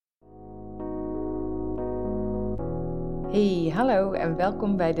Hey, hallo en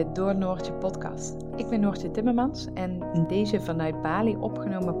welkom bij de Door Noortje podcast. Ik ben Noortje Timmermans en in deze vanuit Bali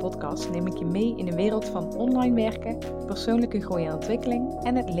opgenomen podcast neem ik je mee in de wereld van online werken, persoonlijke groei en ontwikkeling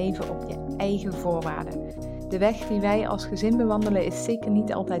en het leven op je eigen voorwaarden. De weg die wij als gezin bewandelen is zeker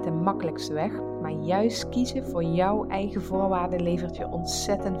niet altijd de makkelijkste weg, maar juist kiezen voor jouw eigen voorwaarden levert je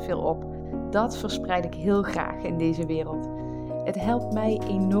ontzettend veel op. Dat verspreid ik heel graag in deze wereld. Het helpt mij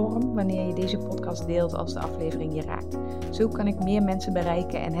enorm wanneer je deze podcast deelt als de aflevering je raakt. Zo kan ik meer mensen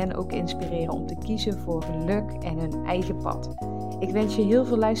bereiken en hen ook inspireren om te kiezen voor geluk en hun eigen pad. Ik wens je heel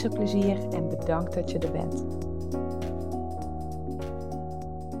veel luisterplezier en bedankt dat je er bent.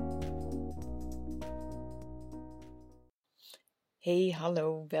 Hey,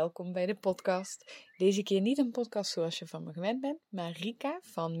 hallo, welkom bij de podcast. Deze keer niet een podcast zoals je van me gewend bent, maar Rika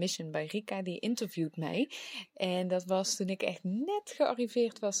van Mission by Rika, die interviewt mij. En dat was toen ik echt net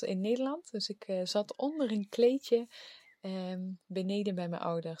gearriveerd was in Nederland. Dus ik zat onder een kleedje beneden bij mijn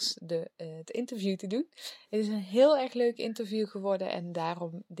ouders het interview te doen. Het is een heel erg leuk interview geworden en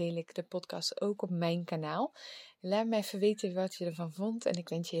daarom deel ik de podcast ook op mijn kanaal. Laat me even weten wat je ervan vond en ik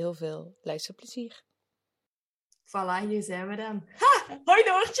wens je heel veel luisterplezier. Voilà, hier zijn we dan. Ha! Hoi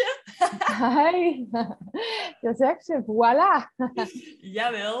Noortje! Hi, dat zegt ze, voilà.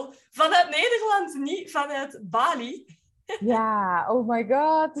 Jawel, vanuit Nederland, niet vanuit Bali. Ja, oh my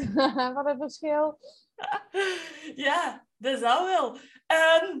god, wat een verschil. Ja, dat zou wel.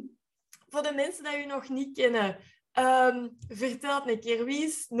 Voor de mensen die u nog niet kennen, vertel het een keer, wie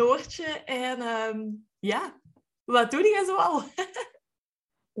is Noortje en wat doe je zoal?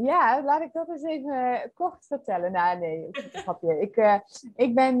 Ja, laat ik dat eens even kort vertellen. Nou, nee, grapje.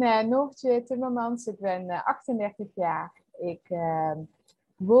 Ik ben Noortje Timmermans, ik ben 38 jaar. Ik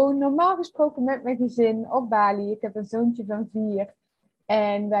woon normaal gesproken met mijn gezin op Bali. Ik heb een zoontje van 4.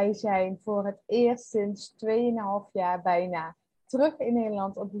 En wij zijn voor het eerst sinds 2,5 jaar bijna terug in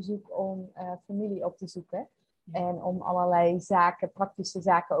Nederland op bezoek om familie op te zoeken. En om allerlei zaken, praktische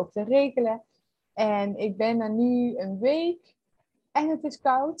zaken ook te regelen. En ik ben er nu een week. En het is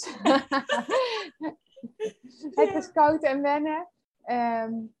koud. Het is koud en wennen.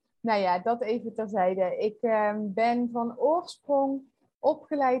 Nou ja, dat even terzijde. Ik ben van oorsprong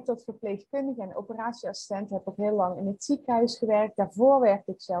opgeleid tot verpleegkundige en operatieassistent. Heb ook heel lang in het ziekenhuis gewerkt. Daarvoor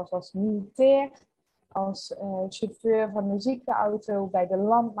werkte ik zelfs als militair. Als chauffeur van een ziekenauto bij de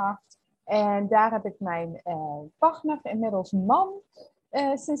landmacht. En daar heb ik mijn partner, inmiddels man,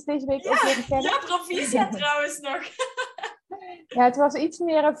 sinds deze week ook leren kennen. Ja, proficiat trouwens nog. Ja, het was iets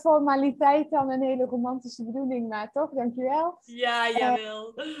meer een formaliteit dan een hele romantische bedoeling, maar toch, dankjewel. Ja,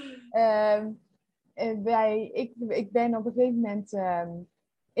 jawel. Ik ben op een gegeven moment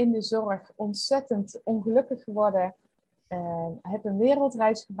in de zorg ontzettend ongelukkig geworden. Heb een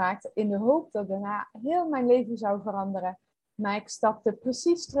wereldreis gemaakt in de hoop dat daarna heel mijn leven zou veranderen. Maar ik stapte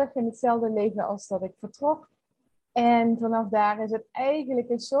precies terug in hetzelfde leven als dat ik vertrok. En vanaf daar is het eigenlijk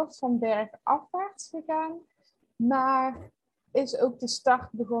een soort van bergafwaarts gegaan. Maar is ook de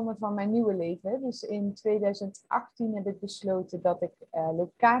start begonnen van mijn nieuwe leven. Dus in 2018 heb ik besloten dat ik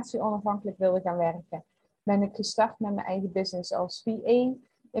locatie-onafhankelijk wilde gaan werken. Ben ik gestart met mijn eigen business als VA.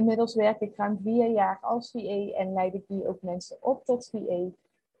 Inmiddels werk ik ruim 4 jaar als VA en leid ik die ook mensen op tot VA.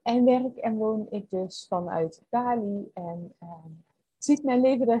 En werk en woon ik dus vanuit Bali. En ziet mijn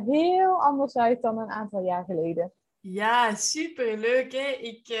leven er heel anders uit dan een aantal jaar geleden. Ja, superleuk. Hè?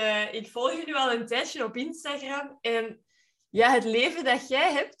 Ik volg je nu al een tijdje op Instagram. En ja, het leven dat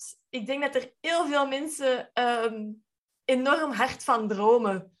jij hebt, ik denk dat er heel veel mensen enorm hard van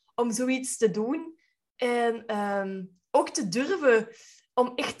dromen om zoiets te doen. En ook te durven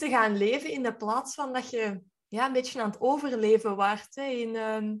om echt te gaan leven in de plaats van dat je een beetje aan het overleven waart. Hè?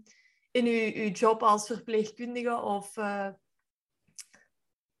 In je job als verpleegkundige of...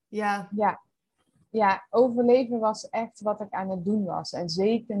 Ja, overleven was echt wat ik aan het doen was. En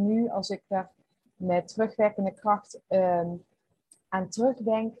zeker nu, als ik er met terugwerkende kracht aan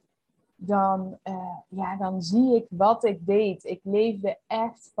terugdenk, dan zie ik wat ik deed. Ik leefde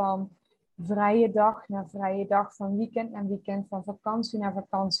echt van vrije dag naar vrije dag, van weekend naar weekend, van vakantie naar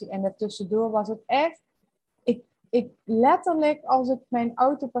vakantie. En daartussendoor was het echt... Ik letterlijk, als ik mijn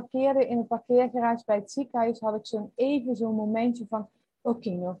auto parkeerde in een parkeergarage bij het ziekenhuis, had ik zo'n momentje van... Oké,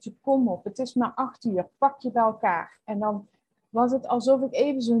 Noortje, kom op. Het is maar 8 uur. Pak je bij elkaar. En dan was het alsof ik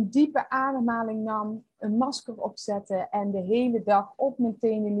even zo'n diepe ademhaling nam, een masker opzette en de hele dag op mijn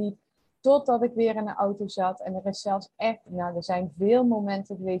tenen liep, totdat ik weer in de auto zat. En er is zelfs echt, er zijn veel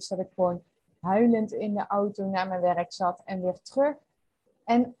momenten geweest dat ik gewoon huilend in de auto naar mijn werk zat en weer terug.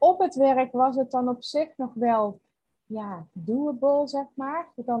 En op het werk was het dan op zich nog wel doable, zeg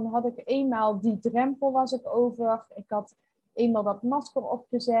maar. Dan had ik eenmaal die drempel was ik over. Ik had eenmaal dat masker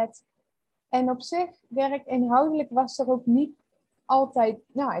opgezet. En op zich, werkinhoudelijk was er ook niet altijd...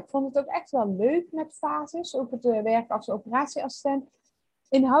 Nou, ik vond het ook echt wel leuk met fases. Ook het werk als operatieassistent.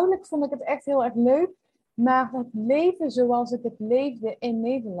 Inhoudelijk vond ik het echt heel erg leuk. Maar het leven zoals ik het leefde in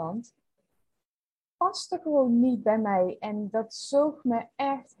Nederland paste gewoon niet bij mij. En dat zoog me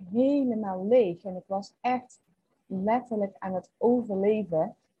echt helemaal leeg. En ik was echt letterlijk aan het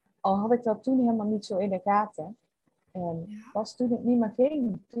overleven. Al had ik dat toen helemaal niet zo in de gaten. En was toen het niet meer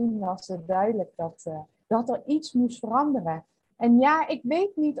ging. Toen was het duidelijk dat er iets moest veranderen. En ja, ik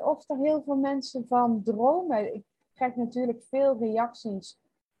weet niet of er heel veel mensen van dromen. Ik krijg natuurlijk veel reacties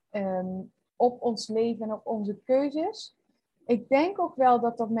op ons leven en op onze keuzes. Ik denk ook wel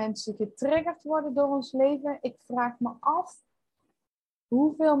dat er mensen getriggerd worden door ons leven. Ik vraag me af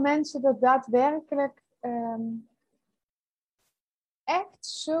hoeveel mensen dat daadwerkelijk echt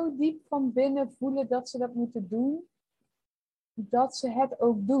zo diep van binnen voelen dat ze dat moeten doen, dat ze het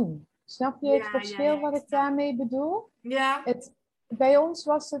ook doen. Snap je het verschil wat ik daarmee bedoel? Ja. Bij ons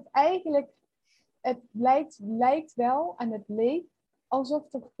was het eigenlijk, het lijkt wel en het leek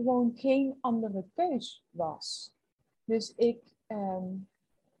alsof er gewoon geen andere keus was. Dus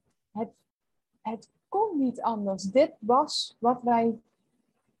het kon niet anders. Dit was wat wij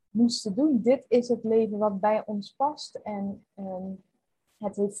moesten doen. Dit is het leven wat bij ons past. En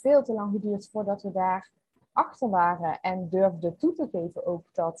het heeft veel te lang geduurd voordat we daar achter waren. En durfden toe te geven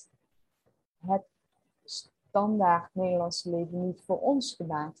ook dat het standaard Nederlandse leven niet voor ons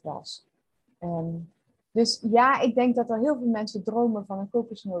gemaakt was. Dus ja, ik denk dat er heel veel mensen dromen van een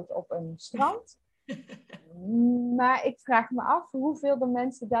kokosnoot op een strand. Maar ik vraag me af hoeveel de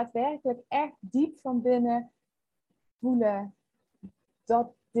mensen daadwerkelijk echt diep van binnen voelen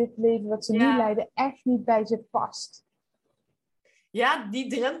dat dit leven wat ze nu leiden echt niet bij ze past. Ja, die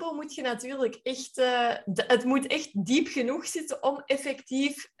drempel moet je natuurlijk echt... het moet echt diep genoeg zitten om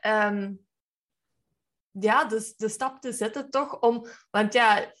effectief de stap te zetten, toch? Want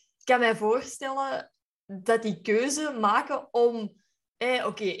ik kan mij voorstellen dat die keuze maken om...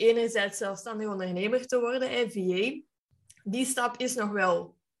 enerzijds zelfstandig ondernemer te worden, VA. Die stap is nog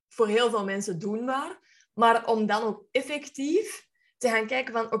wel voor heel veel mensen doenbaar. Maar om dan ook effectief te gaan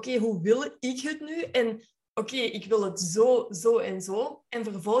kijken van... hoe wil ik het nu? En ik wil het zo, zo en zo. En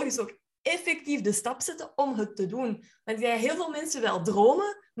vervolgens ook effectief de stap zetten om het te doen. Want heel veel mensen wel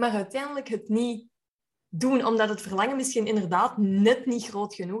dromen, maar uiteindelijk het niet doen, omdat het verlangen misschien inderdaad net niet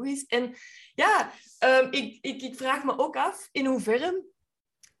groot genoeg is. En ik vraag me ook af in hoeverre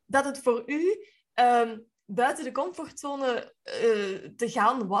dat het voor u buiten de comfortzone te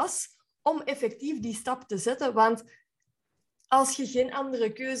gaan was om effectief die stap te zetten. Want als je geen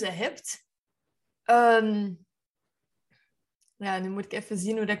andere keuze hebt... nu moet ik even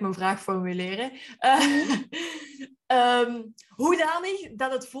zien hoe ik mijn vraag formuleer. Hoedanig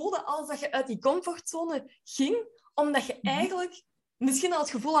dat het voelde als dat je uit die comfortzone ging, omdat je eigenlijk misschien al het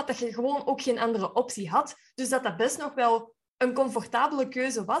gevoel had dat je gewoon ook geen andere optie had. Dus dat best nog wel een comfortabele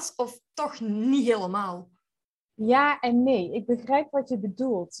keuze was, of toch niet helemaal? Ja en nee. Ik begrijp wat je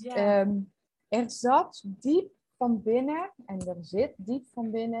bedoelt. Ja. Er zat diep van binnen, en er zit diep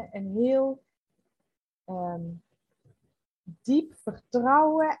van binnen, een heel diep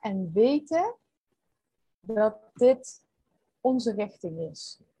vertrouwen en weten dat dit onze richting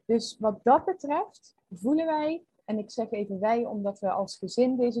is. Dus wat dat betreft voelen wij, en ik zeg even wij, omdat we als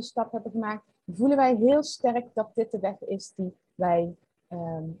gezin deze stap hebben gemaakt, voelen wij heel sterk dat dit de weg is die wij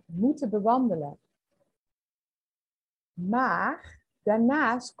moeten bewandelen. Maar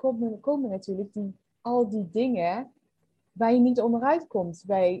daarnaast komen natuurlijk al die dingen waar je niet onderuit komt.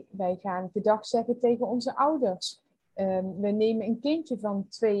 Wij gaan gedag zeggen tegen onze ouders. We nemen een kindje van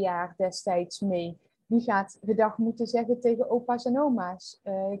 2 jaar destijds mee. Die gaat gedag moeten zeggen tegen opa's en oma's,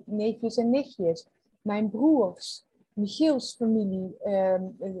 neefjes en nichtjes, mijn broers, Michiels familie,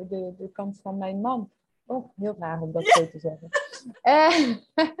 de kant van mijn man. Oh, heel raar om dat zo te zeggen.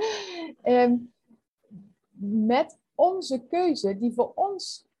 Met onze keuze, die voor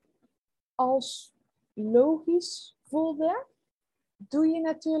ons als logisch voelde, doe je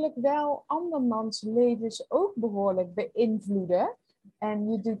natuurlijk wel andermans levens ook behoorlijk beïnvloeden.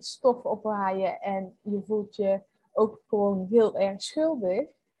 En je doet stof ophaaien en je voelt je ook gewoon heel erg schuldig.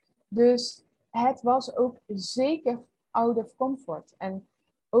 Dus het was ook zeker out of comfort. En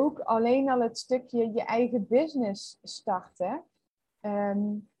ook alleen al het stukje je eigen business starten.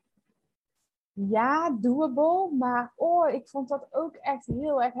 Doable, maar ik vond dat ook echt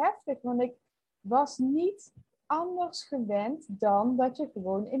heel erg heftig. Want ik was niet anders gewend dan dat je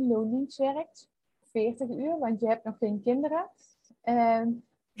gewoon in loondienst werkt, 40 uur, want je hebt nog geen kinderen. Ehm,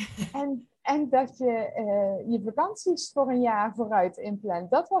 en dat je je vakanties voor een jaar vooruit inplant.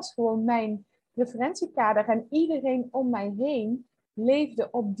 Dat was gewoon mijn referentiekader. En iedereen om mij heen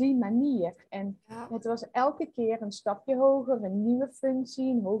leefde op die manier. En het was elke keer een stapje hoger, een nieuwe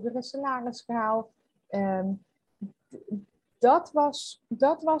functie, een hogere salarisgehaal. Dat was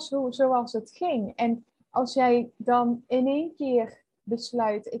zoals het ging. En als jij dan in één keer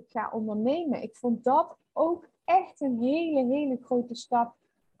besluit, ik ga ondernemen. Ik vond dat ook echt een hele grote stap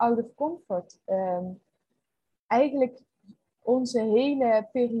out of comfort. Eigenlijk onze hele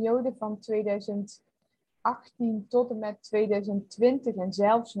periode van 2018 tot en met 2020 en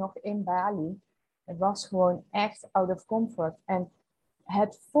zelfs nog in Bali. Het was gewoon echt out of comfort. En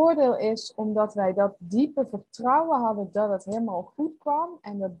het voordeel is, omdat wij dat diepe vertrouwen hadden dat het helemaal goed kwam.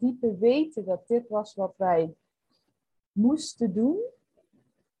 En dat diepe weten dat dit was wat wij moesten doen.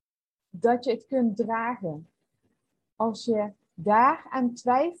 Dat je het kunt dragen. Als je daaraan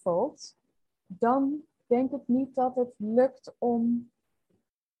twijfelt, dan denk ik niet dat het lukt om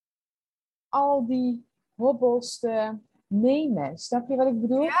al die hobbels te nemen. Snap je wat ik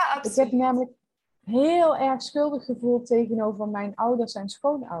bedoel? Ja, absoluut. Ik heb namelijk heel erg schuldig gevoeld tegenover mijn ouders en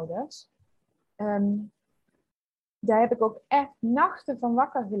schoonouders. Daar heb ik ook echt nachten van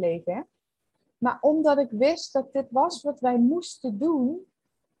wakker gelegen. Maar omdat ik wist dat dit was wat wij moesten doen,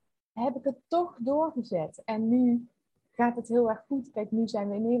 heb ik het toch doorgezet. En nu gaat het heel erg goed. Kijk, nu zijn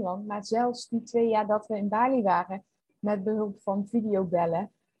we in Nederland. Maar zelfs die 2 jaar dat we in Bali waren, met behulp van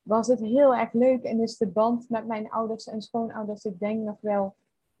videobellen, was het heel erg leuk. En is de band met mijn ouders en schoonouders, ik denk, nog wel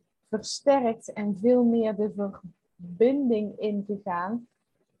versterkt en veel meer de verbinding ingegaan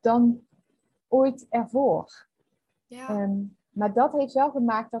dan ooit ervoor. Ja. Maar dat heeft wel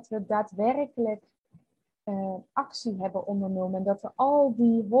gemaakt dat we daadwerkelijk actie hebben ondernomen. En dat we al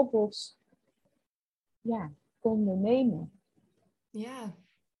die hobbels konden nemen. Ja.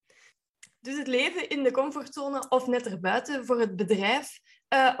 Dus het leven in de comfortzone of net erbuiten voor het bedrijf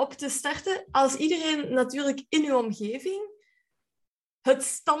op te starten. Als iedereen natuurlijk in uw omgeving het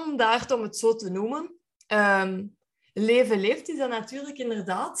standaard, om het zo te noemen, leven leeft, is dat natuurlijk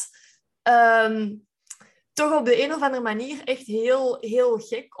inderdaad toch op de een of andere manier echt heel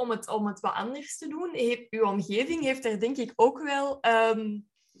gek om het wat anders te doen. Uw omgeving heeft er denk ik ook wel...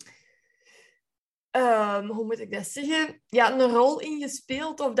 hoe moet ik dat zeggen? Ja, een rol in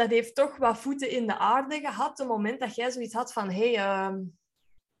gespeeld. Of dat heeft toch wat voeten in de aarde gehad. Op het moment dat jij zoiets had van...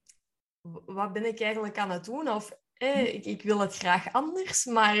 wat ben ik eigenlijk aan het doen? Of ik wil het graag anders.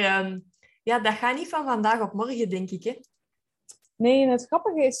 Maar dat gaat niet van vandaag op morgen, denk ik. Hè? Nee, en het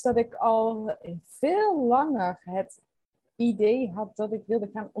grappige is dat ik al veel langer het idee had dat ik wilde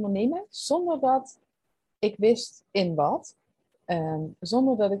gaan ondernemen. Zonder dat ik wist in wat.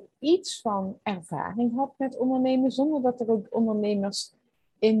 Zonder dat ik iets van ervaring had met ondernemen. Zonder dat er ook ondernemers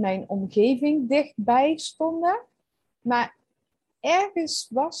in mijn omgeving dichtbij stonden. Maar ergens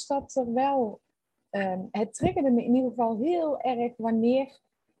was dat er wel... het triggerde me in ieder geval heel erg wanneer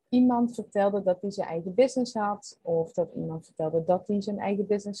iemand vertelde dat hij zijn eigen business had. Of dat iemand vertelde dat hij zijn eigen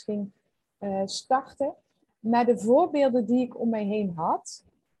business ging starten. Maar de voorbeelden die ik om mij heen had,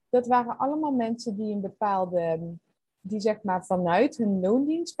 dat waren allemaal mensen die een bepaalde... die zeg maar vanuit hun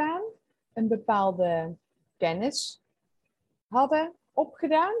loondienstbaan een bepaalde kennis hadden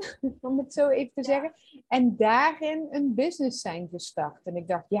opgedaan, om het zo even te zeggen. En daarin een business zijn gestart. En ik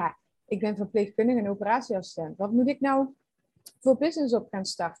dacht, ik ben verpleegkundige en operatieassistent. Wat moet ik nou voor business op gaan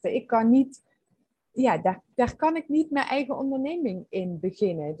starten? Ik kan niet, daar kan ik niet mijn eigen onderneming in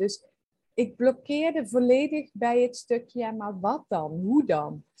beginnen. Dus ik blokkeerde volledig bij het stukje, maar wat dan? Hoe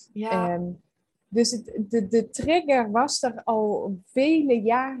dan? Ja. Dus de trigger was er al vele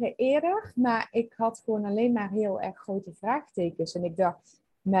jaren eerder, maar ik had gewoon alleen maar heel erg grote vraagtekens. En ik dacht,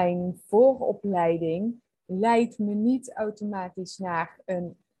 mijn vooropleiding leidt me niet automatisch naar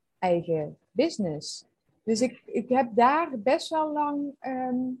een eigen business. Dus ik heb daar best wel lang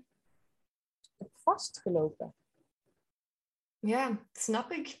op vastgelopen. Ja,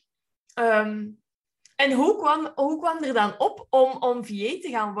 snap ik. En hoe kwam er dan op om VA te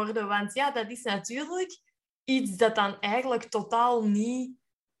gaan worden? Want ja, dat is natuurlijk iets dat dan eigenlijk totaal niet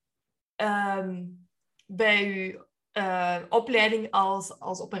bij uw opleiding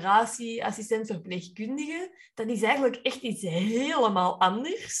als operatieassistent verpleegkundige, dat is eigenlijk echt iets helemaal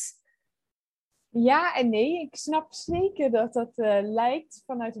anders. Ja en nee, ik snap zeker dat dat lijkt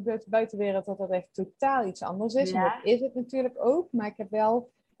vanuit de buitenwereld dat dat echt totaal iets anders is. En dat is het natuurlijk ook, maar ik heb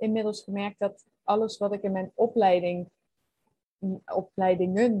wel inmiddels gemerkt dat alles wat ik in mijn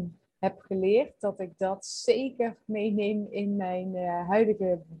opleidingen heb geleerd, dat ik dat zeker meeneem in mijn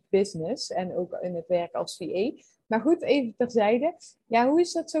huidige business en ook in het werk als VA. Maar goed, even terzijde. Ja, hoe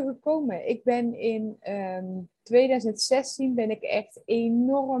is dat zo gekomen? Ik ben in 2016 ben ik echt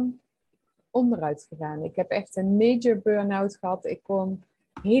enorm onderuit gegaan. Ik heb echt een major burn-out gehad. Ik kon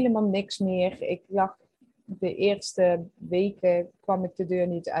helemaal niks meer. Ik lag de eerste weken kwam ik de deur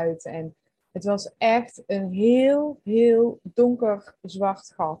niet uit. En het was echt een heel, heel donker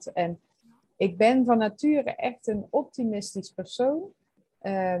zwart gat. En ik ben van nature echt een optimistisch persoon.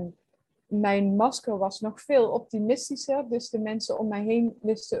 Ehm, Mijn masker was nog veel optimistischer. Dus de mensen om mij heen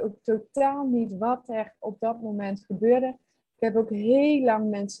wisten ook totaal niet wat er op dat moment gebeurde. Ik heb ook heel lang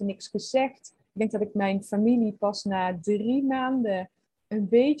mensen niks gezegd. Ik denk dat ik mijn familie pas na 3 maanden een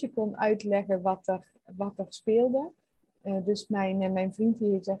beetje kon uitleggen wat er speelde. Dus mijn vriend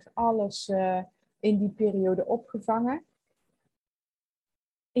die heeft echt alles in die periode opgevangen.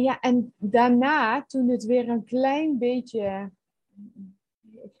 Ja, en daarna, toen het weer een klein beetje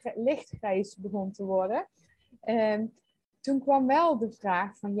lichtgrijs begon te worden, toen kwam wel de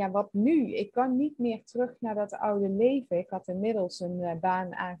vraag van, ja, wat nu? Ik kan niet meer terug naar dat oude leven. Ik had inmiddels een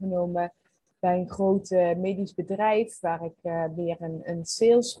baan aangenomen bij een groot medisch bedrijf, waar ik weer een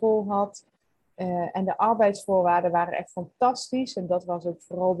salesschool had. En de arbeidsvoorwaarden waren echt fantastisch. En dat was ook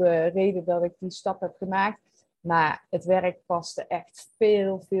vooral de reden dat ik die stap heb gemaakt. Maar het werk paste echt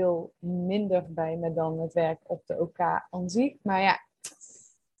veel, veel minder bij me dan het werk op de OK aan zich. Maar ja,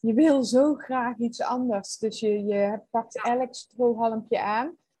 je wil zo graag iets anders. Dus je pakt elk strohalmpje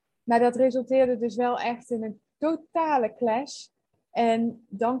aan. Maar dat resulteerde dus wel echt in een totale clash. En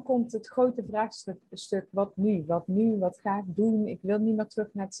dan komt het grote vraagstuk, wat nu? Wat nu? Wat ga ik doen? Ik wil niet meer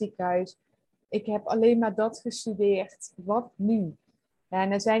terug naar het ziekenhuis. Ik heb alleen maar dat gestudeerd. Wat nu? Ja,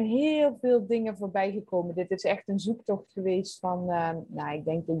 en er zijn heel veel dingen voorbij gekomen. Dit is echt een zoektocht geweest van, nou, ik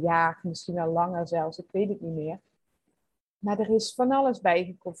denk een jaar, misschien wel langer zelfs. Ik weet het niet meer. Maar er is van alles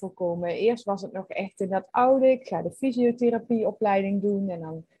bij gekomen. Eerst was het nog echt in dat oude. Ik ga de fysiotherapieopleiding doen. En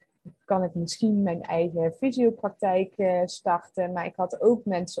dan kan ik misschien mijn eigen fysiopraktijk starten. Maar ik had ook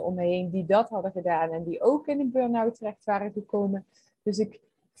mensen om me heen die dat hadden gedaan. En die ook in een burn-out terecht waren gekomen. Dus ik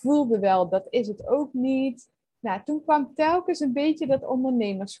voelde wel, dat is het ook niet. Nou, toen kwam telkens een beetje dat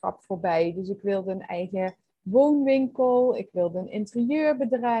ondernemerschap voorbij. Dus ik wilde een eigen woonwinkel. Ik wilde een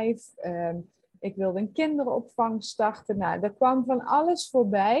interieurbedrijf. Ik wilde een kinderopvang starten. Nou, er kwam van alles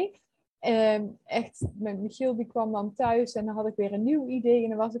voorbij. Echt, met Michiel die kwam dan thuis en dan had ik weer een nieuw idee. En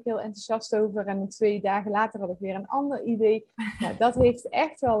daar was ik heel enthousiast over. En 2 dagen later had ik weer een ander idee. Nou, dat heeft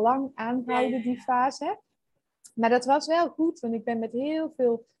echt wel lang aangehouden, die fase. Maar dat was wel goed, want ik ben met heel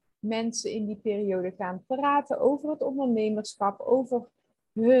veel mensen in die periode gaan praten over het ondernemerschap, over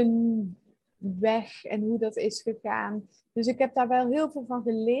hun weg en hoe dat is gegaan. Dus ik heb daar wel heel veel van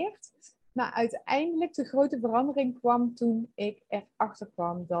geleerd. Maar uiteindelijk, de grote verandering kwam toen ik erachter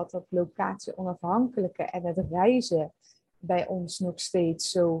kwam dat het locatie-onafhankelijke en het reizen bij ons nog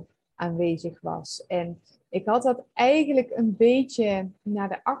steeds zo aanwezig was. En ik had dat eigenlijk een beetje naar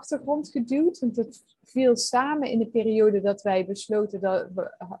de achtergrond geduwd, want het viel samen in de periode dat wij besloten dat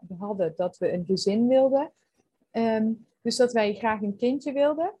we hadden dat we een gezin wilden. Dus dat wij graag een kindje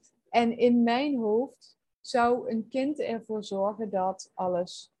wilden. En in mijn hoofd zou een kind ervoor zorgen dat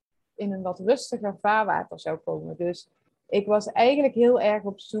alles in een wat rustiger vaarwater zou komen. Dus ik was eigenlijk heel erg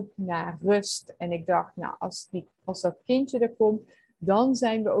op zoek naar rust. En ik dacht, nou, als dat kindje er komt, dan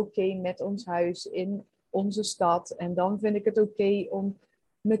zijn we oké met ons huis in onze stad. En dan vind ik het oké om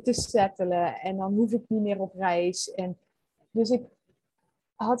me te settelen. En dan hoef ik niet meer op reis. En dus ik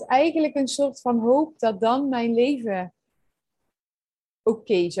had eigenlijk een soort van hoop dat dan mijn leven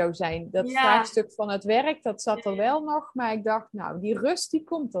oké zou zijn. Dat vraagstuk van het werk, dat zat er wel nog. Maar ik dacht, nou, die rust, die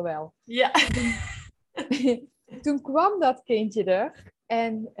komt er wel. Ja. Toen kwam dat kindje er.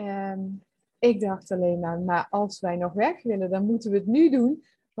 En ik dacht alleen maar als wij nog weg willen, dan moeten we het nu doen.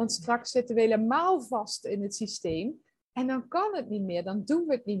 Want straks zitten we helemaal vast in het systeem. En dan kan het niet meer, dan doen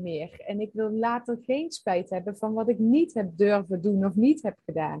we het niet meer. En ik wil later geen spijt hebben van wat ik niet heb durven doen of niet heb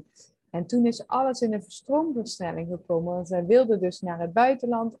gedaan. En toen is alles in een stroomversnelling gekomen. Want wij wilden dus naar het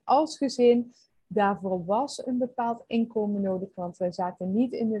buitenland als gezin. Daarvoor was een bepaald inkomen nodig. Want wij zaten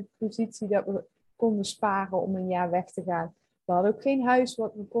niet in de positie dat we konden sparen om een jaar weg te gaan. We hadden ook geen huis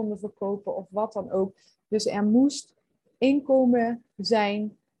wat we konden verkopen of wat dan ook. Dus er moest inkomen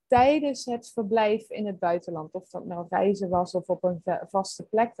zijn tijdens het verblijf in het buitenland. Of dat nou reizen was of op een vaste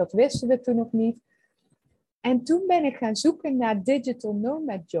plek, dat wisten we toen nog niet. En toen ben ik gaan zoeken naar digital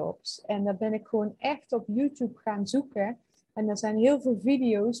nomad jobs. En dan ben ik gewoon echt op YouTube gaan zoeken. En er zijn heel veel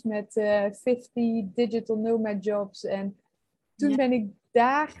video's met 50 digital nomad jobs. En toen ben ik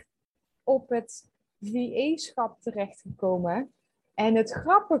daar op het VA-schap terechtgekomen. En het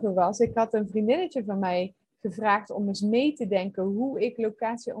grappige was, ik had een vriendinnetje van mij gevraagd om eens mee te denken hoe ik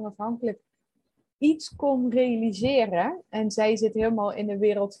locatie onafhankelijk iets kon realiseren. En zij zit helemaal in de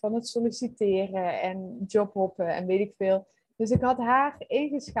wereld van het solliciteren en jobhoppen en weet ik veel. Dus ik had haar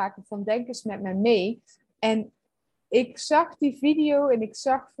ingeschakeld van denk eens met me mee. En ik zag die video en ik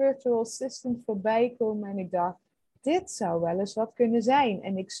zag Virtual Assistant voorbij komen en ik dacht, dit zou wel eens wat kunnen zijn.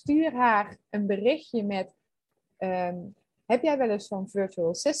 En ik stuur haar een berichtje met, heb jij wel eens van Virtual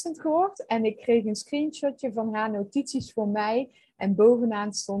Assistant gehoord? En ik kreeg een screenshotje van haar notities voor mij en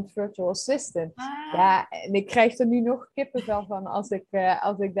bovenaan stond Virtual Assistant. Ja, en ik krijg er nu nog kippenvel van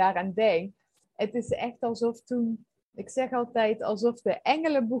als ik daaraan denk. Het is echt alsof toen, ik zeg altijd, alsof de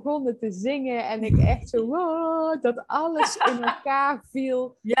engelen begonnen te zingen en ik echt zo, wow, dat alles in elkaar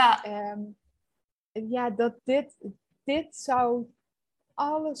viel. Ja. Ja, dat dit zou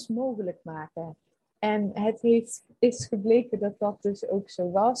alles mogelijk maken. En is gebleken dat dat dus ook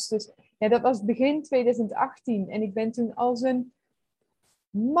zo was. Dus ja, dat was begin 2018 en ik ben toen als een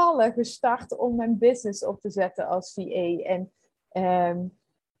malle gestart om mijn business op te zetten als VA.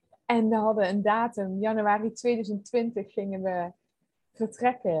 En we hadden een datum, januari 2020 gingen we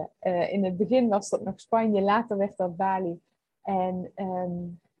vertrekken. In het begin was dat nog Spanje, later werd dat Bali. En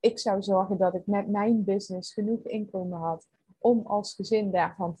ik zou zorgen dat ik met mijn business genoeg inkomen had om als gezin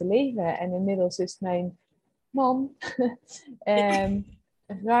daarvan te leven. En inmiddels is mijn man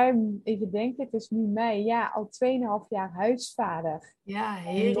ruim, even denken, het is nu mei, ja, al 2,5 jaar huisvader. Ja, En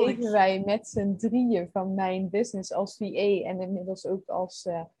heerlijk. leven wij met z'n drieën van mijn business als VA en inmiddels ook als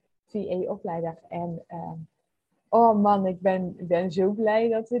VA-opleider. En oh man, ik ben zo blij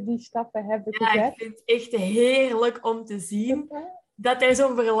dat we die stappen hebben Ja, gezet. ik vind het echt heerlijk om te zien dat er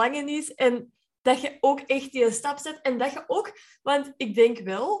zo'n verlangen is en dat je ook echt die stap zet. En dat je ook, want ik denk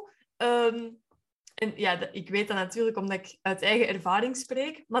wel, en ja, ik weet dat natuurlijk omdat ik uit eigen ervaring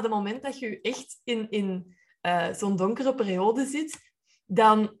spreek, maar het moment dat je echt in zo'n donkere periode zit,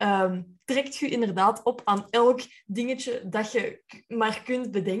 dan trekt je inderdaad op aan elk dingetje dat je maar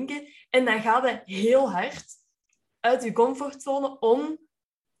kunt bedenken. En dan gaat het heel hard uit je comfortzone om...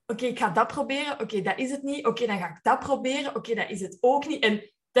 Oké, ik ga dat proberen. Oké, dat is het niet. Oké, dan ga ik dat proberen. Oké, dat is het ook niet.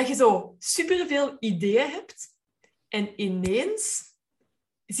 En dat je zo superveel ideeën hebt. En ineens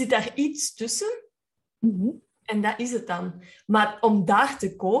zit daar iets tussen. Mm-hmm. En dat is het dan. Maar om daar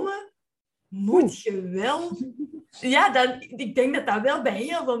te komen, moet je wel... Ja, ik denk dat dat wel bij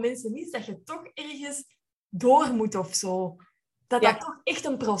heel veel mensen is. Dat je toch ergens door moet of zo. Dat toch echt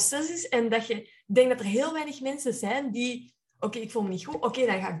een proces is. En dat je... Ik denk dat er heel weinig mensen zijn die... Oké, ik voel me niet goed. Oké,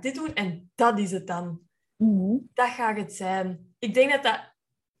 dan ga ik dit doen. En dat is het dan. Mm-hmm. Dat gaat het zijn. Ik denk dat dat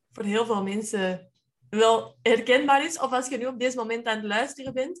voor heel veel mensen wel herkenbaar is. Of als je nu op deze moment aan het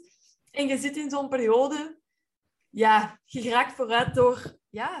luisteren bent en je zit in zo'n periode, ja, je raakt vooruit door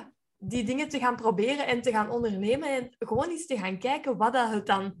die dingen te gaan proberen en te gaan ondernemen en gewoon eens te gaan kijken wat dat het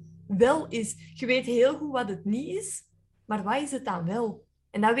dan wel is. Je weet heel goed wat het niet is, maar wat is het dan wel?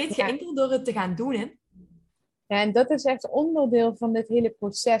 En dat weet je enkel door het te gaan doen, hè? Ja, en dat is echt onderdeel van dit hele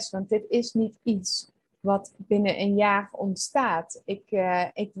proces, want dit is niet iets wat binnen een jaar ontstaat.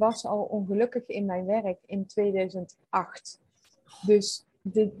 Ik was al ongelukkig in mijn werk in 2008. Dus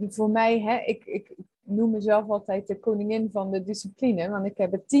voor mij, ik noem mezelf altijd de koningin van de discipline, want ik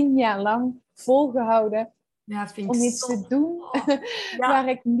heb het 10 jaar lang volgehouden om iets te doen waar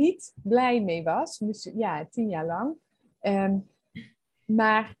ik niet blij mee was. Dus, ja, 10 jaar lang.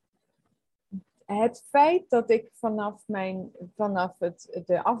 Maar het feit dat ik vanaf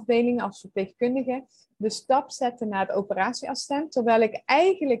de afdeling als verpleegkundige de stap zette naar de operatieassistent, terwijl ik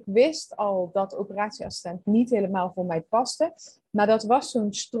eigenlijk wist al dat operatieassistent niet helemaal voor mij paste, maar dat was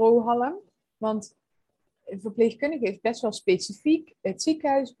zo'n strohalm, want verpleegkundige is best wel specifiek, het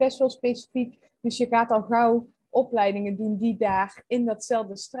ziekenhuis is best wel specifiek, dus je gaat al gauw opleidingen doen die daar in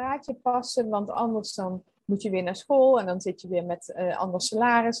datzelfde straatje passen, want anders dan moet je weer naar school en dan zit je weer met ander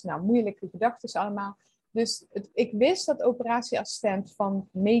salaris. Nou, moeilijke gedachten allemaal. Dus ik wist dat operatieassistent van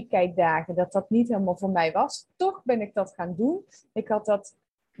meekijkdagen, dat niet helemaal voor mij was. Toch ben ik dat gaan doen. Ik had dat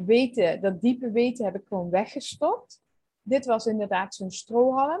diepe weten heb ik gewoon weggestopt. Dit was inderdaad zo'n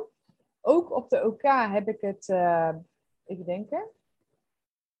strohalm. Ook op de OK heb ik het, even denken,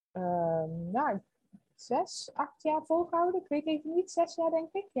 6, 8 jaar volgehouden. Ik weet even niet, 6 jaar denk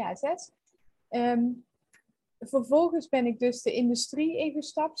ik. Ja, 6. Vervolgens ben ik dus de industrie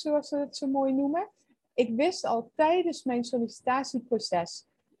ingestapt, zoals ze het zo mooi noemen. Ik wist al tijdens mijn sollicitatieproces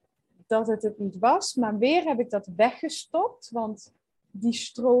dat het niet was, maar weer heb ik dat weggestopt, want die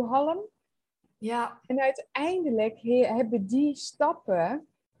strohalm. Ja. En uiteindelijk hebben die stappen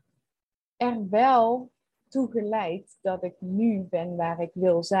er wel toe geleid dat ik nu ben waar ik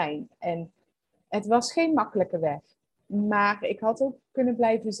wil zijn. En het was geen makkelijke weg. Maar ik had ook kunnen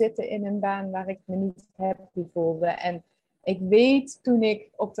blijven zitten in een baan waar ik me niet happy voelde. En ik weet toen ik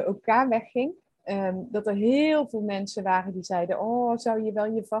op de OK wegging, dat er heel veel mensen waren die zeiden, oh, zou je wel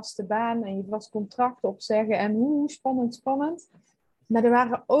je vaste baan en je vast contract opzeggen? En hoe spannend, spannend. Maar er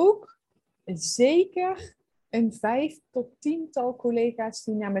waren ook zeker een 5 tot 10-tal collega's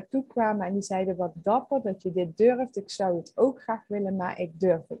die naar me toe kwamen en die zeiden, wat dapper dat je dit durft. Ik zou het ook graag willen, maar ik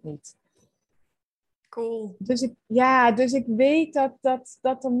durf het niet. Cool. Dus ik weet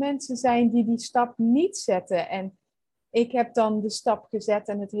dat er mensen zijn die die stap niet zetten. En ik heb dan de stap gezet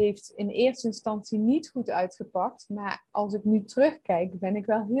en het heeft in eerste instantie niet goed uitgepakt. Maar als ik nu terugkijk, ben ik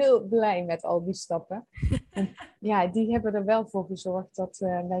wel heel blij met al die stappen. En ja, die hebben er wel voor gezorgd dat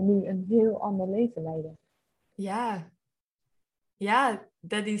wij nu een heel ander leven leiden. Ja,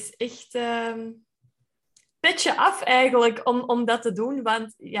 dat is echt petje af eigenlijk om dat te doen.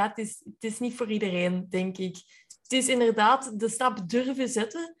 Want ja, het is niet voor iedereen, denk ik. Het is inderdaad de stap durven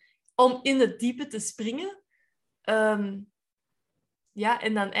zetten om in het diepe te springen. Ja,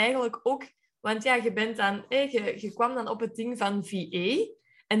 en dan eigenlijk ook... Want ja, je bent dan... Je kwam dan op het ding van VA.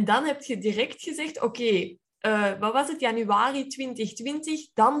 En dan heb je direct gezegd... Oké, wat was het? Januari 2020.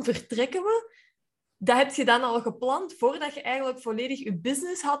 Dan vertrekken we. Dat heb je dan al gepland voordat je eigenlijk volledig je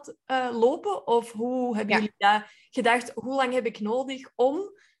business had lopen? Of hoe hebben jullie dat gedacht? Hoe lang heb ik nodig om?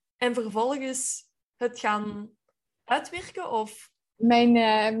 En vervolgens het gaan uitwerken? Of...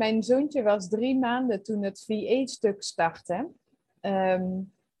 Mijn zoontje was 3 maanden toen het VA-stuk startte.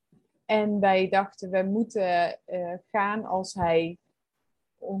 En wij dachten, we moeten gaan als hij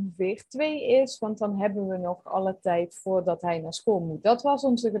ongeveer 2 is, want dan hebben we nog alle tijd voordat hij naar school moet. Dat was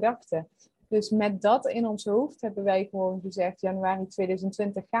onze gedachte. Dus met dat in ons hoofd hebben wij gewoon gezegd, januari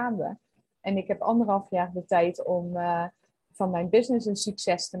 2020 gaan we. En ik heb 1,5 jaar de tijd om van mijn business een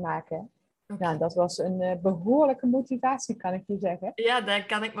succes te maken. Okay. Nou, dat was een behoorlijke motivatie, kan ik je zeggen. Ja, dat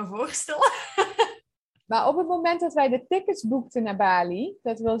kan ik me voorstellen. Maar op het moment dat wij de tickets boekten naar Bali,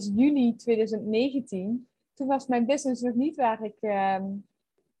 dat was juli 2019, toen was mijn business nog niet waar ik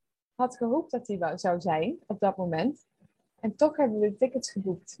had gehoopt dat die zou zijn op dat moment. En toch hebben we de tickets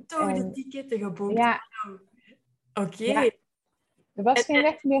geboekt. De tickets geboekt? Ja. Wow. Oké. Ja. Er was geen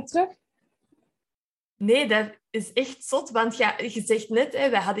weg meer terug. Nee, dat is echt zot. Want ja, je zegt net,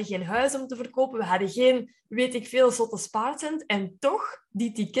 we hadden geen huis om te verkopen. We hadden geen, weet ik veel, zotte spaarcent. En toch,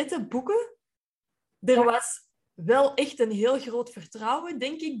 die ticketten boeken. Er was wel echt een heel groot vertrouwen,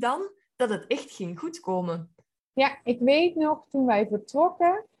 denk ik dan, dat het echt ging goedkomen. Ja, ik weet nog, toen wij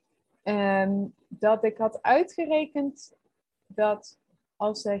vertrokken, dat ik had uitgerekend dat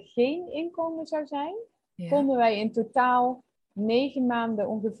als er geen inkomen zou zijn, konden wij in totaal 9 maanden,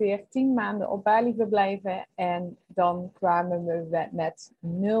 ongeveer 10 maanden op Bali verblijven. En dan kwamen we met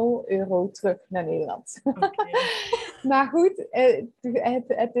 €0 terug naar Nederland. Okay. Maar goed,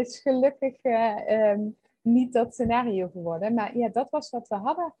 het is gelukkig niet dat scenario geworden. Maar ja, dat was wat we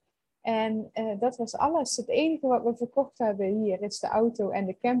hadden. En dat was alles. Het enige wat we verkocht hebben hier is de auto en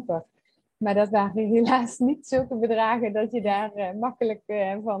de camper. Maar dat waren helaas niet zulke bedragen dat je daar makkelijk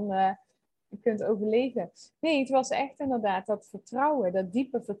van kunt overleven. Nee, het was echt inderdaad dat vertrouwen, dat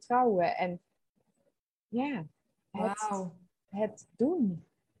diepe vertrouwen. En ja, het doen.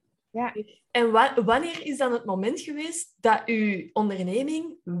 Ja. En wanneer is dan het moment geweest dat uw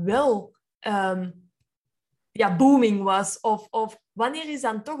onderneming wel booming was? Of wanneer is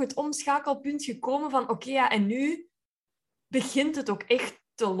dan toch het omschakelpunt gekomen van oké, en nu begint het ook echt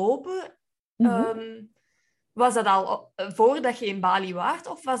te lopen? Mm-hmm. Was dat al voordat je in Bali waart?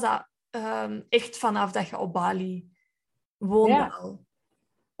 Of was dat echt vanaf dat je op Bali woonde al?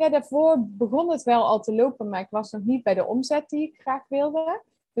 Ja, daarvoor begon het wel al te lopen, maar ik was nog niet bij de omzet die ik graag wilde.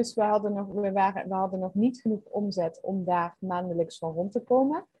 Dus we hadden nog niet genoeg omzet om daar maandelijks van rond te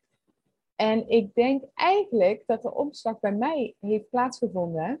komen. En ik denk eigenlijk dat de omslag bij mij heeft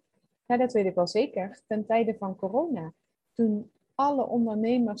plaatsgevonden. Ja, dat weet ik wel zeker. Ten tijde van corona. Toen alle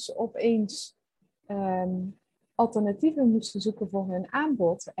ondernemers opeens alternatieven moesten zoeken voor hun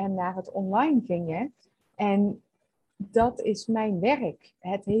aanbod. En naar het online gingen. En dat is mijn werk.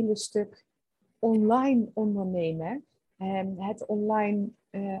 Het hele stuk online ondernemen. Het online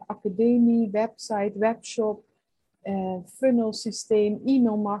academie, website, webshop. Funnelsysteem,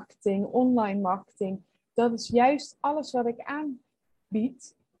 e-mailmarketing, online marketing. Dat is juist alles wat ik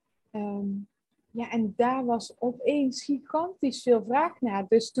aanbied. En daar was opeens gigantisch veel vraag naar.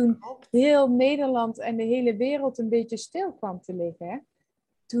 Dus toen heel Nederland en de hele wereld een beetje stil kwam te liggen,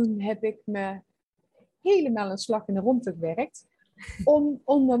 toen heb ik me helemaal een slag in de ronde gewerkt om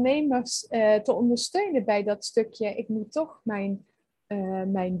ondernemers te ondersteunen bij dat stukje. Ik moet toch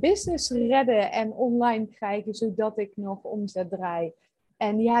mijn business redden en online krijgen, zodat ik nog omzet draai.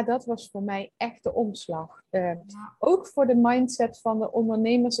 En ja, dat was voor mij echt de omslag. Ook voor de mindset van de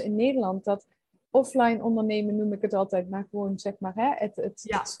ondernemers in Nederland. Dat offline ondernemen noem ik het altijd, maar gewoon zeg maar het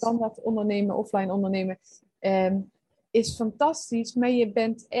standaard ondernemen, offline ondernemen, is fantastisch. Maar je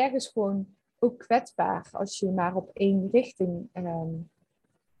bent ergens gewoon ook kwetsbaar als je maar op één richting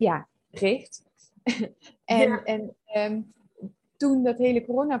richt. Toen dat hele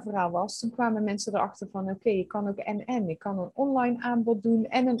corona-verhaal was, toen kwamen mensen erachter van oké, ik kan ook en. Ik kan een online aanbod doen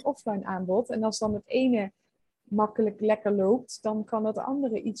en een offline aanbod. En als dan het ene makkelijk lekker loopt, dan kan het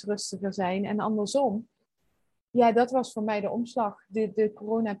andere iets rustiger zijn en andersom. Ja, dat was voor mij de omslag. De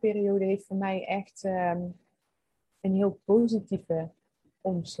coronaperiode heeft voor mij echt een heel positieve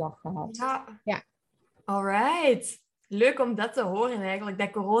omslag gehad. Ja. Alright. Leuk om dat te horen eigenlijk,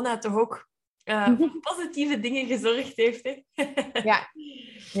 dat corona toch ook voor positieve dingen gezorgd heeft. Hè?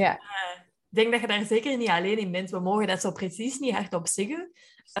 Ja. Ik denk dat je daar zeker niet alleen in bent. We mogen dat zo precies niet hardop zeggen.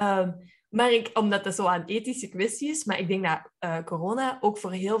 Maar omdat het zo een ethische kwestie is, maar ik denk dat corona ook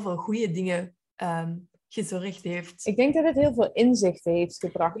voor heel veel goede dingen gezorgd heeft. Ik denk dat het heel veel inzichten heeft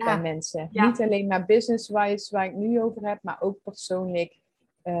gebracht bij mensen. Ja. Niet alleen maar business-wise, waar ik nu over heb, maar ook persoonlijk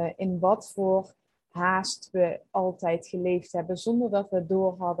in wat voor haast we altijd geleefd hebben, zonder dat we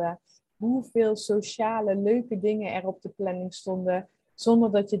door hadden hoeveel sociale leuke dingen er op de planning stonden,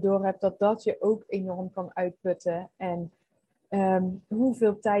 zonder dat je door hebt dat dat je ook enorm kan uitputten. En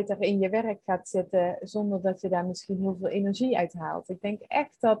hoeveel tijd er in je werk gaat zitten, zonder dat je daar misschien heel veel energie uit haalt. Ik denk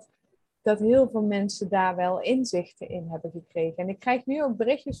echt dat heel veel mensen daar wel inzichten in hebben gekregen. En ik krijg nu ook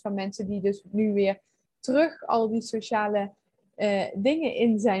berichtjes van mensen die dus nu weer terug al die sociale dingen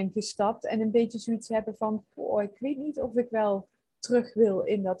in zijn gestapt. En een beetje zoiets hebben van, ik weet niet of ik wel terug wil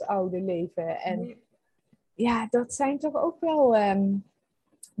in dat oude leven. En ja, dat zijn toch ook wel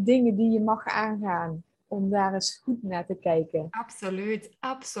dingen die je mag aangaan. Om daar eens goed naar te kijken. Absoluut,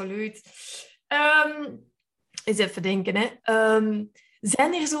 absoluut. Eens even denken, hè.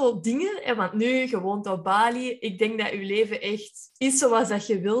 Zijn er zo dingen, want nu je woont op Bali, ik denk dat je leven echt is zoals dat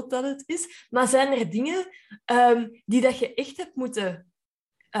je wilt dat het is, maar zijn er dingen die dat je echt hebt moeten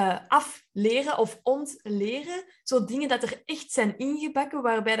afleren of ontleren? Zo dingen dat er echt zijn ingebakken,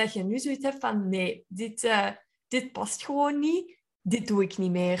 waarbij dat je nu zoiets hebt van nee, dit past gewoon niet, dit doe ik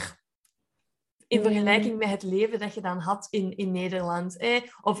niet meer. In vergelijking met het leven dat je dan had in Nederland.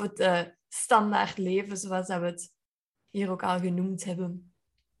 Of het standaard leven, zoals dat we het hier ook al genoemd hebben.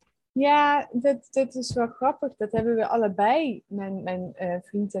 Ja, dat is wel grappig. Dat hebben we allebei, mijn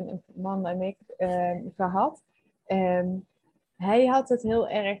vriend en man en ik, gehad. Hij had het heel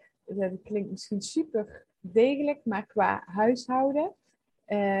erg, dat klinkt misschien super degelijk, maar qua huishouden.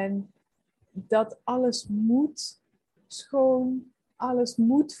 Dat alles moet schoon, alles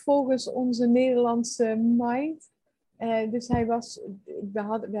moet volgens onze Nederlandse mind. Dus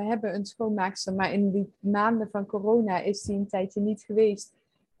we hebben een schoonmaakster, maar in die maanden van corona is die een tijdje niet geweest.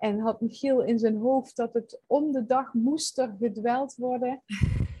 En had Michiel in zijn hoofd dat het om de dag moest er gedweld worden.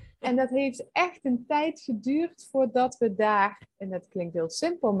 En dat heeft echt een tijd geduurd voordat we daar, en dat klinkt heel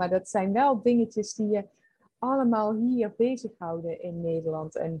simpel, maar dat zijn wel dingetjes die je allemaal hier bezighouden in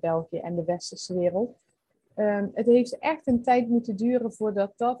Nederland en België en de westerse wereld. Het heeft echt een tijd moeten duren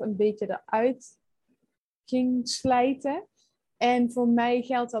voordat dat een beetje eruit ging slijten. En voor mij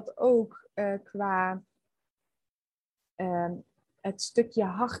geldt dat ook qua het stukje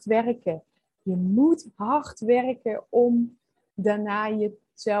hard werken. Je moet hard werken om daarna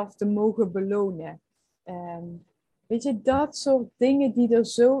jezelf te mogen belonen. Weet je, dat soort dingen die er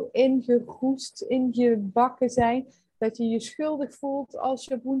zo ingeroest, ingebakken zijn, dat je je schuldig voelt als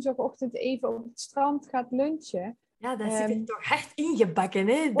je op woensdagochtend even op het strand gaat lunchen. Ja, dat zit er toch hard ingebakken,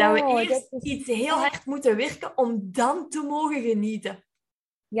 hè? Dat we eerst iets heel hard moeten werken om dan te mogen genieten.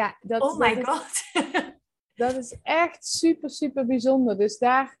 Ja, oh my god. Dat is echt super, super bijzonder. Dus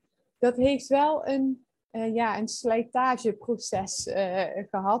dat heeft wel een slijtageproces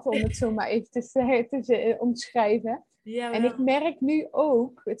gehad, om het zo maar even te omschrijven. Ja, en ik merk nu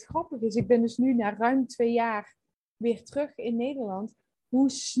ook, het grappige is, ik ben dus nu na ruim 2 jaar weer terug in Nederland, hoe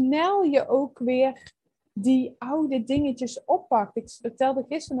snel je ook weer die oude dingetjes oppakt. Ik vertelde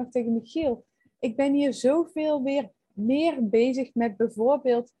gisteren nog tegen Michiel, ik ben hier zoveel weer meer bezig met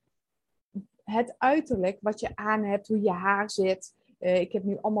bijvoorbeeld het uiterlijk, wat je aan hebt, hoe je haar zit. Ik heb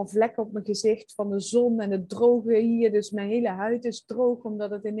nu allemaal vlekken op mijn gezicht van de zon en het droge hier. Dus mijn hele huid is droog,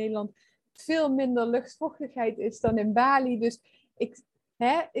 omdat het in Nederland veel minder luchtvochtigheid is dan in Bali. Dus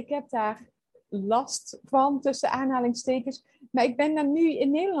ik heb daar last van, tussen aanhalingstekens. Maar ik ben daar nu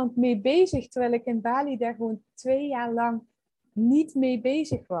in Nederland mee bezig, terwijl ik in Bali daar gewoon 2 jaar lang niet mee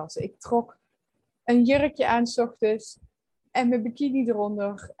bezig was. Ik trok een jurkje aan 's ochtends en mijn bikini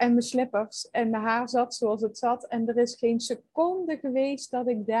eronder en mijn slippers en mijn haar zat zoals het zat. En er is geen seconde geweest dat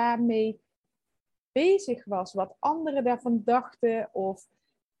ik daarmee bezig was, wat anderen daarvan dachten of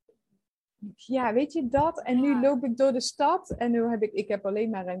ja, weet je dat? En nu loop ik door de stad en nu heb ik heb alleen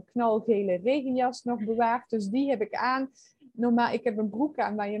maar een knalgele regenjas nog bewaard, dus die heb ik aan. Normaal, ik heb een broek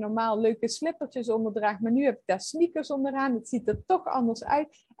aan waar je normaal leuke slippertjes onder draagt, maar nu heb ik daar sneakers onderaan. Het ziet er toch anders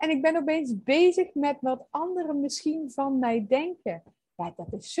uit. En ik ben opeens bezig met wat anderen misschien van mij denken. Ja,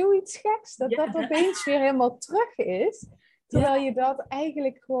 dat is zoiets geks, dat opeens weer helemaal terug is. Terwijl je dat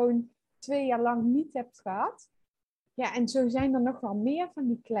eigenlijk gewoon 2 jaar lang niet hebt gehad. Ja, en zo zijn er nog wel meer van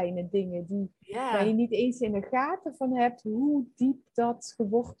die kleine dingen waar je niet eens in de gaten van hebt hoe diep dat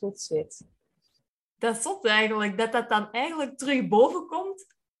geworteld zit. Dat is zot eigenlijk, dat dan eigenlijk terug boven komt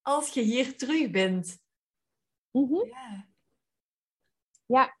als je hier terug bent. Mm-hmm.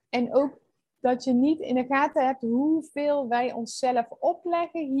 Ja, en ook dat je niet in de gaten hebt hoeveel wij onszelf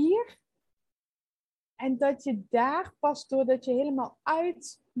opleggen hier. En dat je daar pas doordat je helemaal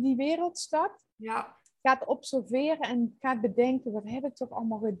uit die wereld stapt, gaat observeren en gaat bedenken, wat heb ik toch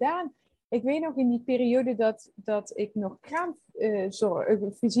allemaal gedaan? Ik weet nog in die periode dat ik nog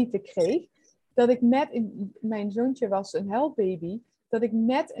kraamvisite kreeg, dat ik mijn zoontje was een huilbaby, dat ik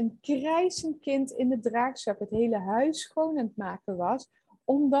met een krijzend kind in de draagzak het hele huis schoon aan het maken was,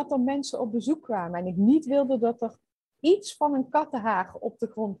 omdat er mensen op bezoek kwamen en ik niet wilde dat er iets van een kattenhaar op de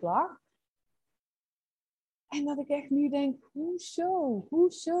grond lag. En dat ik echt nu denk,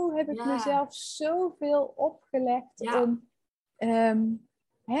 hoezo heb ik mezelf zoveel opgelegd om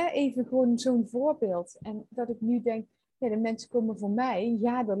even gewoon zo'n voorbeeld. En dat ik nu denk, de mensen komen voor mij.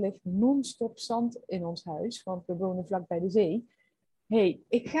 Ja, er ligt non-stop zand in ons huis, want we wonen vlak bij de zee.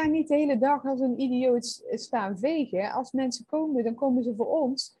 Ik ga niet de hele dag als een idioot staan vegen. Als mensen komen, dan komen ze voor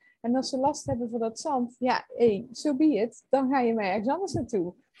ons. En als ze last hebben voor dat zand, so be it. Dan ga je maar ergens anders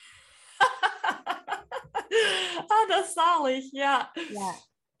naartoe. Dat is zalig, ja.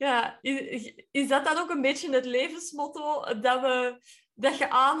 Is dat dan ook een beetje het levensmotto dat je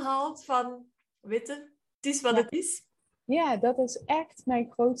aanhaalt van, weet je, het is wat het is? Ja, dat is echt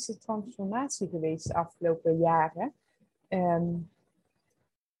mijn grootste transformatie geweest de afgelopen jaren.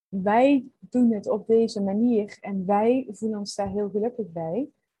 Wij doen het op deze manier en wij voelen ons daar heel gelukkig bij.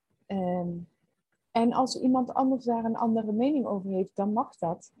 En als iemand anders daar een andere mening over heeft, dan mag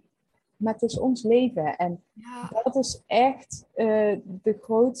dat. Maar het is ons leven. En dat is echt de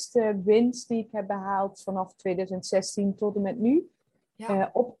grootste winst die ik heb behaald vanaf 2016 tot en met nu.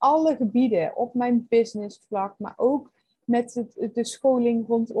 Op alle gebieden. Op mijn businessvlak, maar ook met de scholing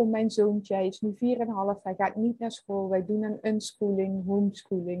rondom mijn zoontje. Hij is nu 4,5. Hij gaat niet naar school. Wij doen een unschooling,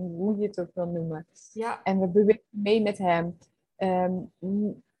 homeschooling, hoe je het ook wil noemen. En we bewegen mee met hem.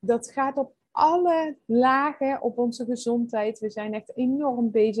 Dat gaat op alle lagen op onze gezondheid. We zijn echt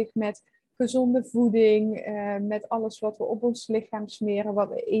enorm bezig met gezonde voeding, met alles wat we op ons lichaam smeren, wat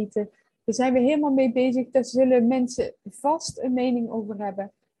we eten. Daar zijn we helemaal mee bezig. Daar zullen mensen vast een mening over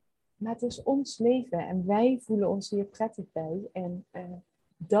hebben. Maar het is ons leven en wij voelen ons hier prettig bij. En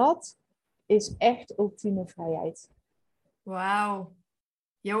dat is echt ultieme vrijheid. Wauw.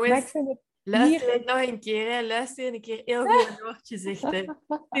 Jongens, luister het nog een keer. Hè. Luister een keer heel goed een woordje zegt. Hè.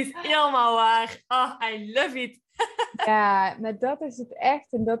 Het is helemaal waar. Oh, I love it. Ja, maar dat is het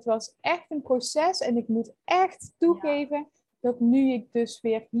echt. En dat was echt een proces. En ik moet echt toegeven dat nu ik dus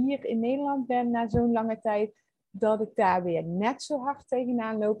weer hier in Nederland ben na zo'n lange tijd, dat ik daar weer net zo hard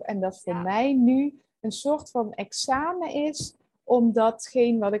tegenaan loop. En dat voor mij nu een soort van examen is om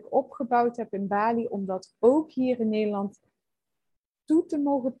datgene wat ik opgebouwd heb in Bali, om dat ook hier in Nederland toe te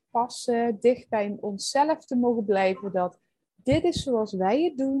mogen passen, dicht bij onszelf te mogen blijven. Dat dit is zoals wij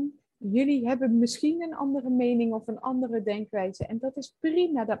het doen. Jullie hebben misschien een andere mening of een andere denkwijze. En dat is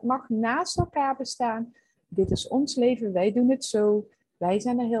prima. Dat mag naast elkaar bestaan. Dit is ons leven. Wij doen het zo. Wij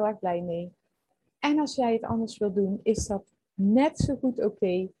zijn er heel erg blij mee. En als jij het anders wil doen, is dat net zo goed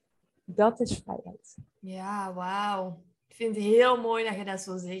oké. Dat is vrijheid. Ja, wauw. Ik vind het heel mooi dat je dat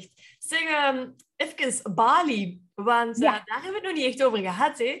zo zegt. Zeg, even Bali. Want daar hebben we het nog niet echt over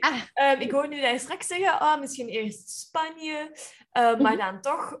gehad. Hè? Ik hoorde je straks zeggen, misschien eerst Spanje. Maar dan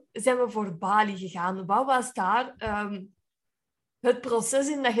toch zijn we voor Bali gegaan. Wat was daar het proces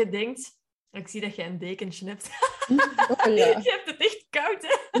in dat je denkt... Ik zie dat je een dekentje hebt. Oh, ja. Je hebt het echt koud,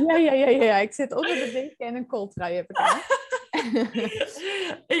 hè? Ja. Ik zit onder de deken en een kooltrui heb ik aan.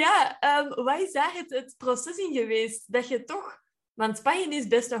 Wat is daar het proces in geweest? Dat je toch... Want Spanje is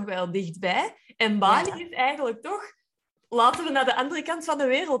best nog wel dichtbij. En Bali is eigenlijk toch laten we naar de andere kant van de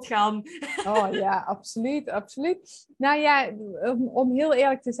wereld gaan. Oh ja, absoluut, absoluut. Nou ja, om heel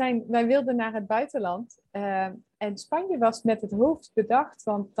eerlijk te zijn, wij wilden naar het buitenland. En Spanje was met het hoofd bedacht,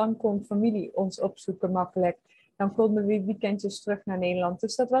 want dan kon familie ons opzoeken makkelijk. Dan konden we weekendjes terug naar Nederland.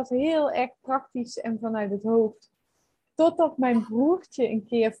 Dus dat was heel erg praktisch en vanuit het hoofd. Totdat mijn broertje een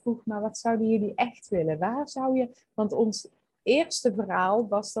keer vroeg, maar wat zouden jullie echt willen? Waar zou je... Want ons eerste verhaal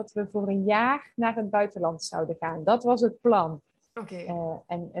was dat we voor een jaar naar het buitenland zouden gaan. Dat was het plan. Oké.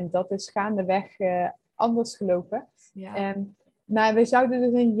 En dat is gaandeweg anders gelopen. Ja. Maar we zouden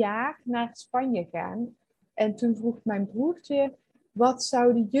dus een jaar naar Spanje gaan. En toen vroeg mijn broertje, wat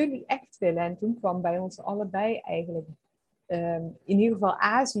zouden jullie echt willen? En toen kwam bij ons allebei eigenlijk in ieder geval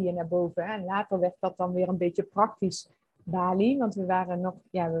Azië naar boven. En later werd dat dan weer een beetje praktisch Bali. Want we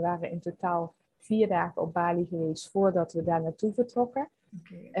waren in totaal 4 dagen op Bali geweest voordat we daar naartoe vertrokken.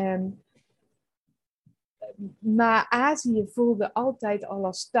 Okay. Maar Azië voelde altijd al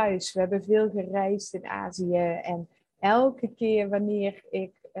als thuis. We hebben veel gereisd in Azië. En elke keer wanneer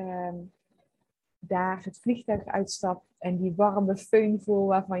ik daar het vliegtuig uitstap en die warme föhn voel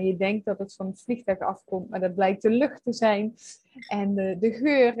waarvan je denkt dat het van het vliegtuig afkomt, maar dat blijkt de lucht te zijn. En de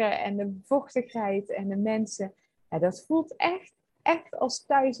geuren en de vochtigheid en de mensen. Ja, dat voelt echt als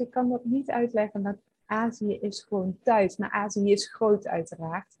thuis. Ik kan dat niet uitleggen, maar Azië is gewoon thuis. Maar Azië is groot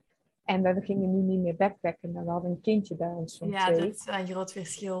uiteraard. En we gingen nu niet meer backpacken, maar we hadden een kindje bij ons van 2. Dat is wel een groot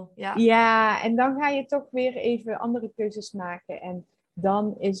verschil. Ja. Ja, en dan ga je toch weer even andere keuzes maken. En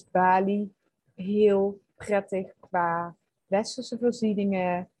dan is Bali heel prettig qua westerse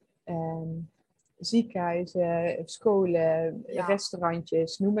voorzieningen, ziekenhuizen, scholen,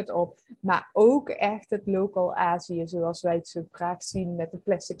 restaurantjes, noem het op. Maar ook echt het local Azië, zoals wij het zo graag zien met de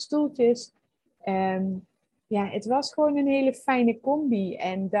plastic stoeltjes. Ja, het was gewoon een hele fijne combi.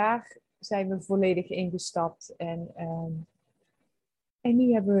 En daar zijn we volledig ingestapt. En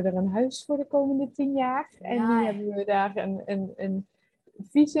nu hebben we er een huis voor de komende 10 jaar. En nu hebben we daar een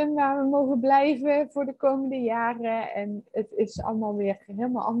visum waar we mogen blijven voor de komende jaren. En het is allemaal weer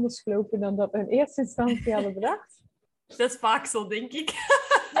helemaal anders gelopen dan dat we in eerste instantie hadden bedacht. Dat is vaak zo, denk ik.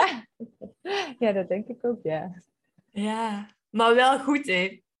 Ja, dat denk ik ook, ja. Ja, maar wel goed,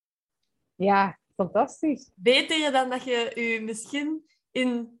 hè? Ja, fantastisch. Beter dan dat je je misschien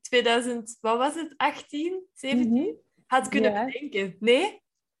in 2000, wat was het, 18, 17, had kunnen bedenken. Nee?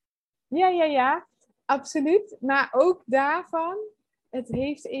 Ja, absoluut. Maar ook daarvan, het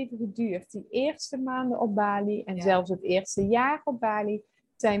heeft even geduurd. Die eerste maanden op Bali en zelfs het eerste jaar op Bali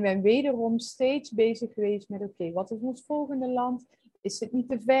zijn we wederom steeds bezig geweest met oké, wat is ons volgende land? Is het niet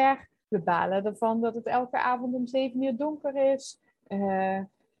te ver? We balen ervan dat het elke avond om 7 uur donker is.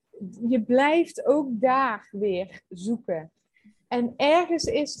 Je blijft ook daar weer zoeken. En ergens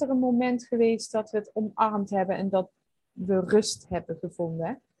is er een moment geweest dat we het omarmd hebben en dat we rust hebben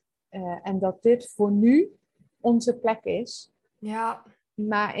gevonden. En dat dit voor nu onze plek is. Ja.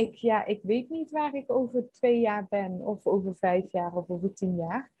 Maar ik weet niet waar ik over 2 jaar ben, of over 5 jaar, of over 10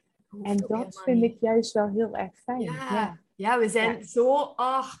 jaar. En dat vind ik juist wel heel erg fijn. Ja, we zijn zo,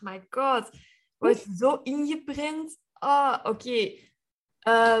 oh my god, we zijn zo ingeprent. Oh, oké.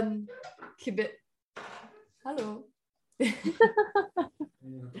 Hallo.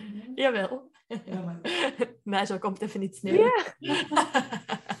 Jawel. Meisje komt even niet snel.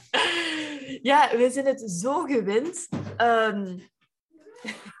 Ja, we zijn het zo gewend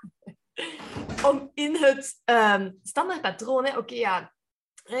om in het standaard patroon,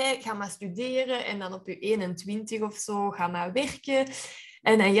 ga maar studeren en dan op je 21 of zo ga maar werken.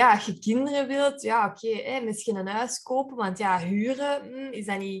 En dan als je kinderen wilt, misschien een huis kopen, want huren, is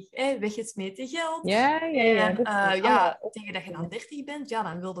dat niet weggesmeten geld? Ja. Tegen dat je dan 30 bent,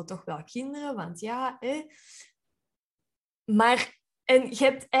 dan wil je toch wel kinderen, want Maar, en je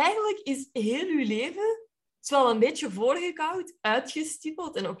hebt eigenlijk is heel je leven wel een beetje voorgekoud,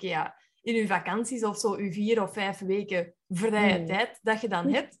 uitgestippeld. En in je vakanties of zo, je 4 of 5 weken vrije tijd dat je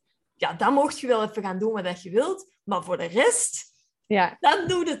dan hebt, dan mocht je wel even gaan doen wat je wilt. Maar voor de rest, dan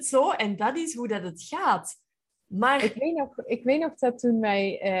doe je het zo en dat is hoe dat het gaat. Maar... Ik weet nog dat toen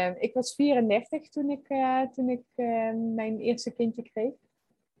ik was 34 toen ik mijn eerste kindje kreeg.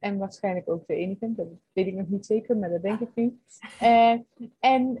 En waarschijnlijk ook de enige, dat weet ik nog niet zeker, maar dat denk ik niet.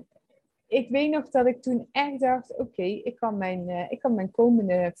 En ik weet nog dat ik toen echt dacht, ik kan mijn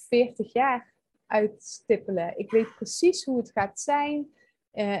komende 40 jaar uitstippelen. Ik weet precies hoe het gaat zijn.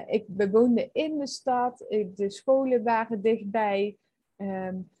 We woonden in de stad, de scholen waren dichtbij.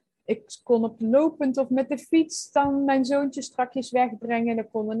 Ik kon op lopend of met de fiets dan mijn zoontje strakjes wegbrengen. Dan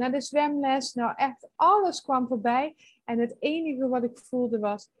konden we naar de zwemles. Nou echt, alles kwam voorbij. En het enige wat ik voelde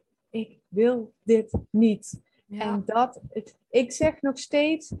was, ik wil dit niet. En ik zeg nog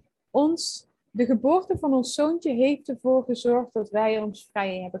steeds, de geboorte van ons zoontje heeft ervoor gezorgd dat wij ons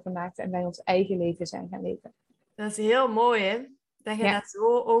vrij hebben gemaakt en wij ons eigen leven zijn gaan leven. Dat is heel mooi, hè? Dat je dat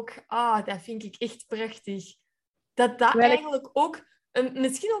zo ook... dat vind ik echt prachtig. Dat eigenlijk ook...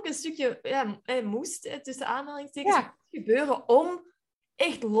 misschien ook een stukje moest, tussen aanhalingstekens, gebeuren om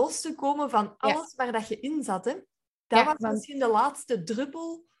echt los te komen van alles waar dat je in zat, hè? Dat was misschien de laatste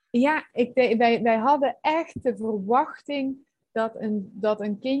druppel. Ja, wij hadden echt de verwachting dat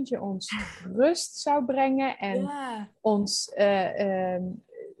een kindje ons rust zou brengen en ons,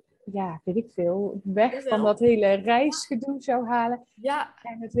 weet ik veel, weg van dat hele reisgedoe zou halen. Ja.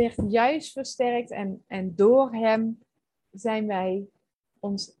 En het werd juist versterkt en door hem zijn wij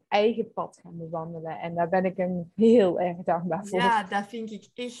ons eigen pad gaan bewandelen. En daar ben ik hem heel erg dankbaar voor. Ja, dat vind ik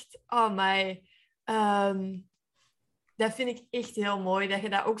echt... Oh, my. Dat vind ik echt heel mooi, dat je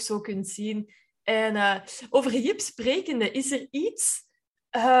dat ook zo kunt zien. En over Jip sprekende, is er iets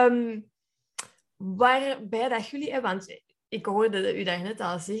waarbij dat jullie... Want ik hoorde u daarnet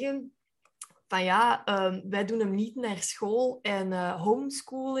al zeggen van wij doen hem niet naar school en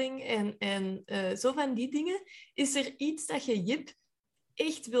homeschooling en zo van die dingen. Is er iets dat je Jip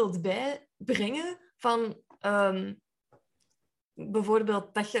echt wilt bijbrengen van...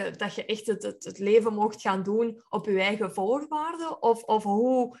 bijvoorbeeld dat je echt het leven mocht gaan doen op je eigen voorwaarden? Of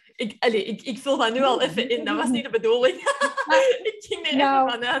hoe... Ik vul dat nu al even in. Dat was niet de bedoeling. Ik ging er even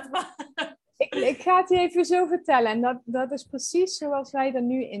vanuit. Maar... Ik ga het je even zo vertellen. En dat is precies zoals wij er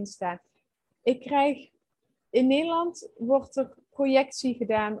nu in staan. In Nederland wordt er projectie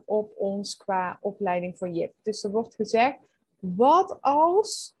gedaan op ons qua opleiding voor Jip. Dus er wordt gezegd, wat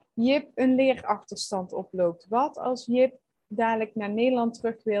als Jip een leerachterstand oploopt? Wat als Jip dadelijk naar Nederland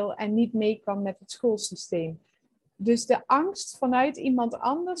terug wil en niet mee kan met het schoolsysteem? Dus de angst vanuit iemand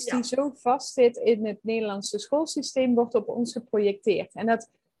anders die zo vastzit in het Nederlandse schoolsysteem wordt op ons geprojecteerd. En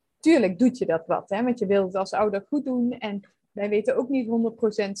tuurlijk doet je dat wat, hè? Want je wilt het als ouder goed doen en wij weten ook niet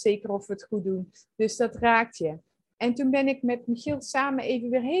 100% zeker of we het goed doen. Dus dat raakt je. En toen ben ik met Michiel samen even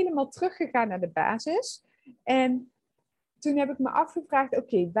weer helemaal teruggegaan naar de basis. En toen heb ik me afgevraagd,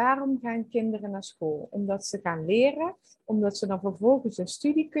 oké, waarom gaan kinderen naar school? Omdat ze gaan leren, omdat ze dan vervolgens een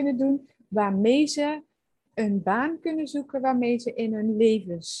studie kunnen doen, waarmee ze een baan kunnen zoeken, waarmee ze in hun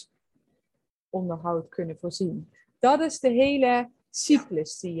levensonderhoud kunnen voorzien. Dat is de hele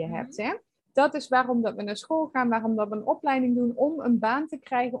cyclus die je hebt, hè? Dat is waarom dat we naar school gaan, waarom dat we een opleiding doen, om een baan te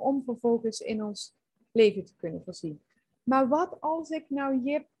krijgen, om vervolgens in ons leven te kunnen voorzien. Maar wat als ik nou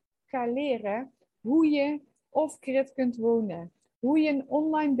Jip ga leren hoe je off-grid kunt wonen, hoe je een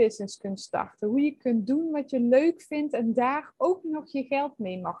online business kunt starten, hoe je kunt doen wat je leuk vindt en daar ook nog je geld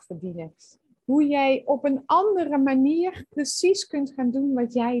mee mag verdienen. Hoe jij op een andere manier precies kunt gaan doen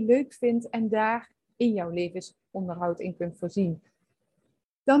wat jij leuk vindt en daar in jouw levensonderhoud in kunt voorzien.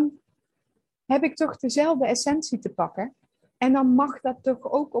 Dan heb ik toch dezelfde essentie te pakken. En dan mag dat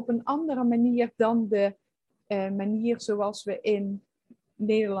toch ook op een andere manier dan de manier zoals we in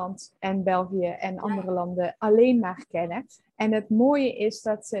Nederland en België en andere landen alleen maar kennen. En het mooie is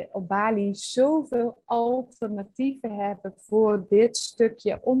dat ze op Bali zoveel alternatieven hebben voor dit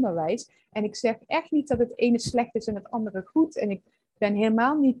stukje onderwijs. En ik zeg echt niet dat het ene slecht is en het andere goed. En ik ben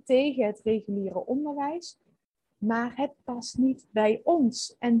helemaal niet tegen het reguliere onderwijs. Maar het past niet bij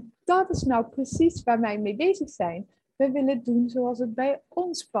ons. En dat is nou precies waar wij mee bezig zijn. We willen het doen zoals het bij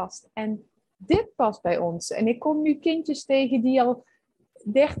ons past. En dit past bij ons. En ik kom nu kindjes tegen die al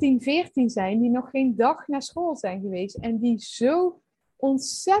 13, 14 zijn, die nog geen dag naar school zijn geweest. En die zo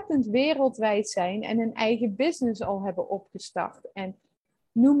ontzettend wereldwijd zijn en een eigen business al hebben opgestart. En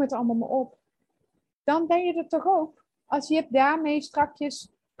noem het allemaal maar op. Dan ben je er toch ook. Als je daarmee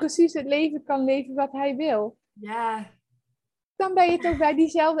strakjes precies het leven kan leven wat hij wil. Ja. Dan ben je toch bij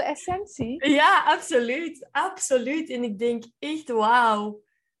diezelfde essentie. Ja, absoluut. Absoluut. En ik denk echt, wauw.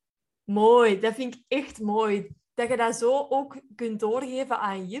 Mooi. Dat vind ik echt mooi. Dat je dat zo ook kunt doorgeven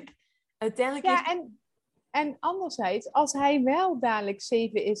aan Jip. Uiteindelijk ja, en anderzijds, als hij wel dadelijk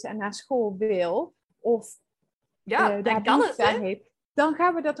 7 is en naar school wil, of dan kan het, hè? heeft, dan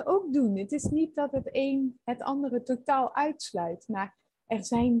gaan we dat ook doen. Het is niet dat het een het andere totaal uitsluit. Maar er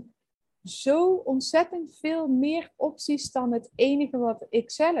zijn zo ontzettend veel meer opties dan het enige wat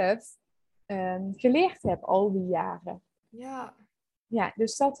ik zelf geleerd heb al die jaren. Ja. Ja,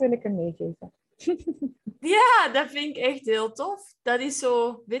 dus dat wil ik hem meegeven. Ja, dat vind ik echt heel tof. Dat is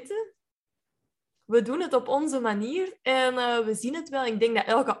zo, weet je, we doen het op onze manier en we zien het wel. Ik denk dat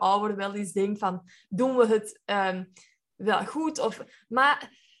elke ouder wel eens denkt van, doen we het wel goed?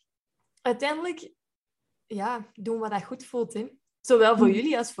 Maar uiteindelijk, ja, doen we dat goed voelt. Hè? Zowel voor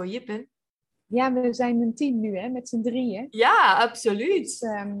jullie als voor Jip. Hè? Ja, we zijn een team nu, hè, met z'n drieën. Ja, Dus, absoluut.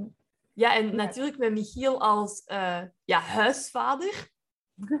 Ja, en ja. natuurlijk met Michiel als huisvader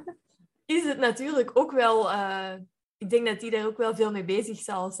is het natuurlijk ook wel... ik denk dat die daar ook wel veel mee bezig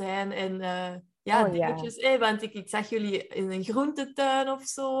zal zijn. En Oh ja. dingetjes. Want ik zag jullie in een groentetuin of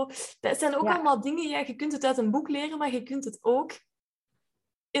zo. Dat zijn ook Ja, allemaal dingen... Ja, je kunt het uit een boek leren, maar je kunt het ook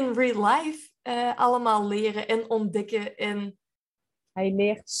in real life allemaal leren en ontdekken. En hij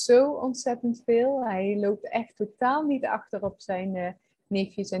leert zo ontzettend veel. Hij loopt echt totaal niet achter op zijn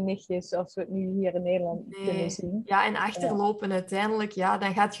neefjes en nichtjes, zoals we het nu hier in Nederland kunnen nee. zien. Ja, en Eh, achterlopen uiteindelijk, ja,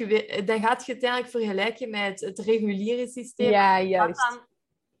 dan gaat je uiteindelijk vergelijken met het reguliere systeem. ja, Wat juist. dan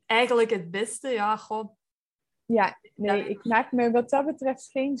eigenlijk het beste? Ja, goh. Ja, Dat nee, weet ik ik. maak me wat dat betreft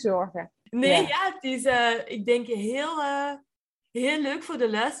geen zorgen. Nee, Ja, ja, het is, ik denk, heel leuk voor de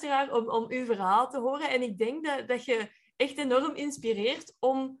luisteraar om uw verhaal te horen. En ik denk dat je echt enorm inspireert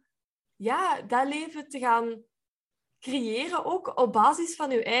om ja, dat leven te gaan creëren, ook op basis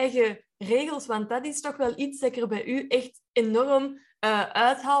van uw eigen regels. Want dat is toch wel iets dat ik er bij u echt enorm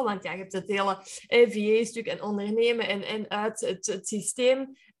uithaal. Want ja, je hebt het hele VA-stuk en ondernemen en uit het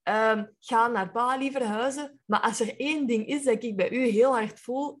systeem gaan naar Bali verhuizen. Maar als er één ding is dat ik bij u heel hard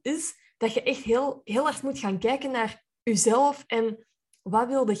voel, is dat je echt heel, heel hard moet gaan kijken naar uzelf en wat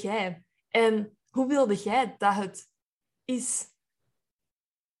wilde jij? En hoe wilde jij dat het is?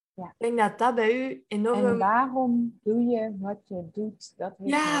 ja. Ik denk dat dat bij u En enorm... waarom doe je wat je doet? Dat heeft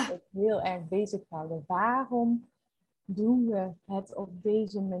mij Ja, ook heel erg bezig gehouden. Waarom doen we het op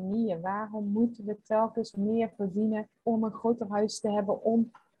deze manier? Waarom moeten we telkens meer verdienen om een groter huis te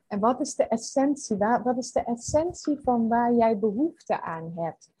hebben? En wat is de essentie? Wat is de essentie van waar jij behoefte aan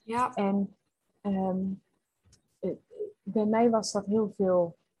hebt? ja, En ehm, eh, bij mij was dat heel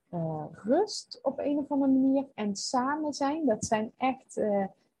veel rust op een of andere manier. En samen zijn,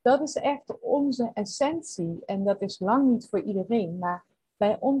 dat is echt onze essentie. En dat is lang niet voor iedereen, maar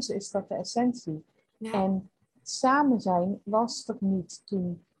bij ons is dat de essentie. ja. En samen zijn was toch niet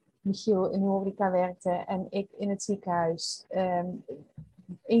toen Michiel in de horeca werkte en ik in het ziekenhuis.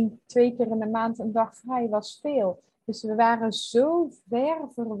 2 keer in de maand een dag vrij was veel. Dus we waren zo ver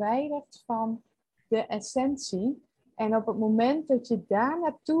verwijderd van de essentie. En op het moment dat je daar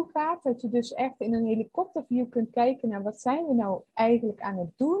naartoe gaat, dat je dus echt in een helikopterview kunt kijken naar wat zijn we nou eigenlijk aan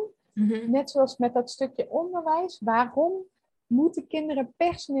het doen. Mhm. Net zoals met dat stukje onderwijs. Waarom moeten kinderen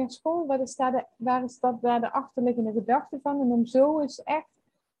per se naar school? Waar is dat daar de achterliggende gedachte van? En om zo eens echt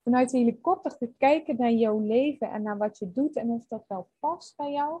vanuit de helikopter te kijken naar jouw leven en naar wat je doet en of dat wel past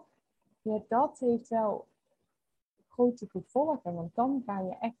bij jou. Ja, dat heeft wel grote gevolgen. Want dan ga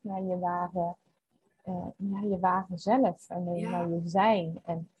je echt naar je ware zelf en naar Ja, je zijn.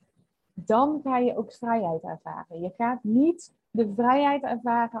 En dan ga je ook vrijheid ervaren. Je gaat niet de vrijheid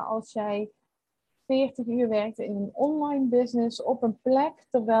ervaren als jij 40 uur werkt in een online business op een plek,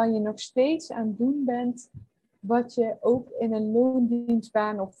 terwijl je nog steeds aan het doen bent wat je ook in een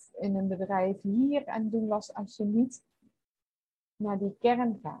loondienstbaan of in een bedrijf hier aan het doen was, als je niet naar die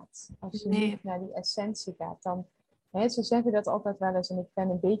kern gaat. Als je nee. niet naar die essentie gaat, dan... Ze zeggen dat altijd wel eens en ik ben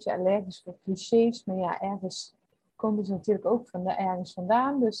een beetje allergisch voor clichés, maar ja, ergens komen ze natuurlijk ook ergens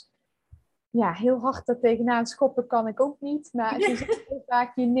vandaan. Dus ja, heel hard er tegenaan schoppen kan ik ook niet. Maar ze zeggen heel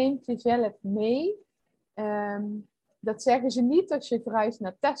vaak, je neemt jezelf mee. Ehm, dat zeggen ze niet als je verhuist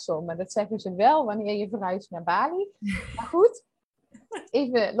naar Texel, maar dat zeggen ze wel wanneer je verhuist naar Bali. Maar goed,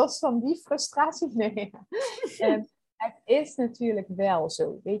 even los van die frustratie. Nee. Het is natuurlijk wel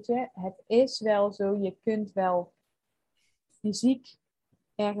zo, weet je. Het is wel zo, je kunt wel fysiek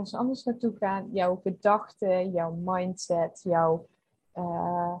ergens anders naartoe gaan. Jouw gedachten, jouw mindset, jouw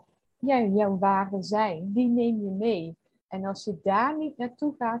ware zijn, die neem je mee. En als je daar niet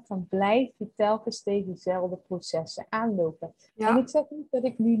naartoe gaat, dan blijf je telkens tegen diezelfde processen aanlopen. En Ja, ik zeg niet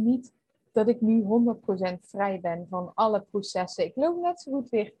dat ik nu 100% vrij ben van alle processen. Ik loop net zo goed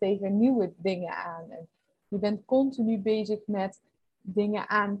weer tegen nieuwe dingen aan. En je bent continu bezig met dingen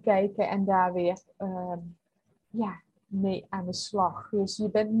aankijken en daar weer mee aan de slag. Dus je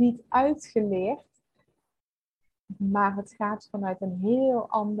bent niet uitgeleerd, maar het gaat vanuit een heel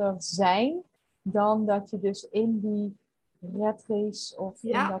ander zijn dan dat je dus in die red race of in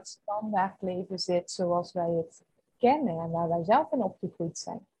ja, dat standaard leven zit zoals wij het kennen en waar wij zelf in opgegroeid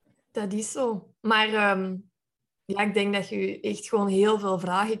zijn. dat is zo. Maar ja, ik denk dat je echt gewoon heel veel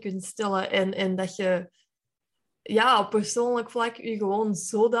vragen kunt stellen en dat je ja, op persoonlijk vlak je gewoon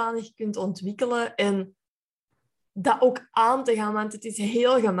zodanig kunt ontwikkelen en dat ook aan te gaan, want het is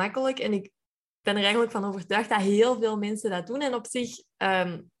heel gemakkelijk en ik ben er eigenlijk van overtuigd dat heel veel mensen dat doen en op zich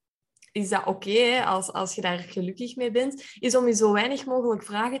is dat oké, hè, als je daar gelukkig mee bent, is om je zo weinig mogelijk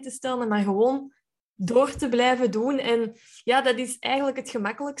vragen te stellen, maar gewoon door te blijven doen. En ja, dat is eigenlijk het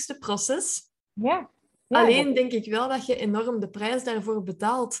gemakkelijkste proces. Ja. Alleen denk ik wel dat je enorm de prijs daarvoor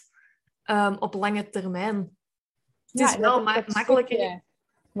betaalt op lange termijn. Het is wel makkelijker. Stukje,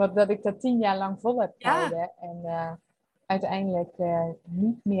 dat ik dat 10 jaar lang vol heb Ja, gehouden en uiteindelijk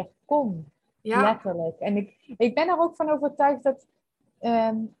niet meer kon. ja, Letterlijk. En ik ben er ook van overtuigd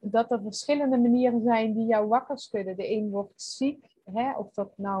dat er verschillende manieren zijn die jou wakker schudden. De een wordt ziek, hè, of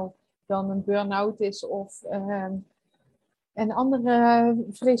dat nou dan een burn-out is of een andere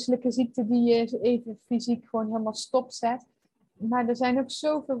vreselijke ziekte die je even fysiek gewoon helemaal stopzet. Maar er zijn ook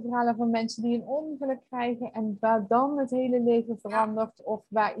zoveel verhalen van mensen die een ongeluk krijgen en waar dan het hele leven verandert. Of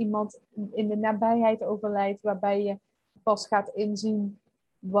waar iemand in de nabijheid overlijdt, waarbij je pas gaat inzien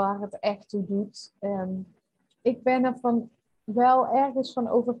waar het echt toe doet. Ik ben er wel ergens van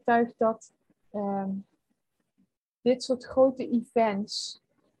overtuigd dat dit soort grote events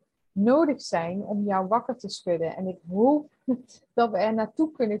nodig zijn om jou wakker te schudden. En ik hoop dat we er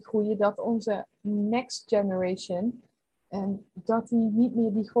naartoe kunnen groeien dat onze next generation, dat die niet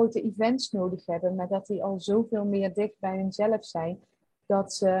meer die grote events nodig hebben, maar dat die al zoveel meer dicht bij hunzelf zijn,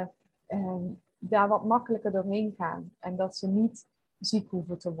 dat ze daar wat makkelijker doorheen gaan. En dat ze niet ziek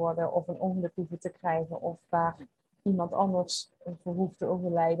hoeven te worden of een ongeluk hoeven te krijgen of waar iemand anders voor hoeft te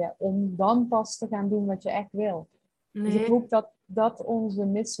overlijden, om dan pas te gaan doen wat je echt wil. Dus ik hoop dat dat onze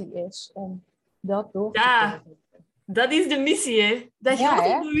missie is, om dat door te kunnen. Dat is de missie, hè. Dat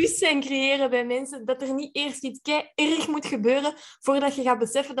groter bewustzijn creëren bij mensen, dat er niet eerst iets erg moet gebeuren voordat je gaat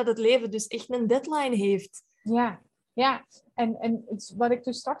beseffen dat het leven dus echt een deadline heeft. Ja. En wat ik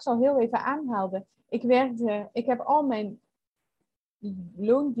dus straks al heel even aanhaalde. Ik heb al mijn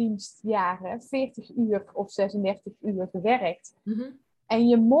loondienstjaren 40 uur of 36 uur gewerkt. Mm-hmm. En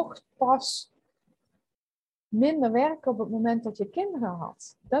je mocht pas minder werken op het moment dat je kinderen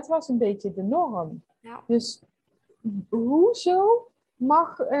had. Dat was een beetje de norm. Ja. Dus hoezo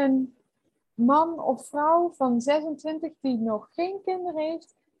mag een man of vrouw van 26 die nog geen kinderen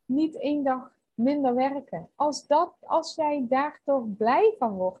heeft, niet 1 dag minder werken? Als jij daar toch blij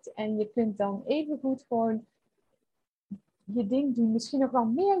van wordt en je kunt dan evengoed gewoon je ding doen, misschien nog wel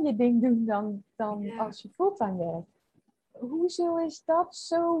meer je ding doen dan als je fulltime werkt. Hoezo is dat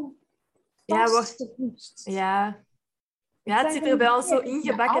zo vastgevoegd? Ja, het zit er bij ons zo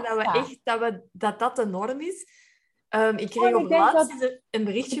ingebakken dat de norm is. Ik kreeg over laatst een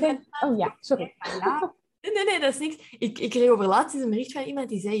berichtje van iemand. Oh ja, sorry. Nee, dat is niks. Ik kreeg over laatst een bericht van iemand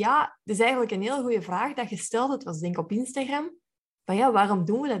die zei, ja, het is eigenlijk een hele goede vraag dat je stelt. Het was denk ik op Instagram. Van ja, waarom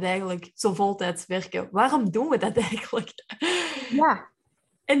doen we dat eigenlijk, zo voltijds werken? Waarom doen we dat eigenlijk? Ja.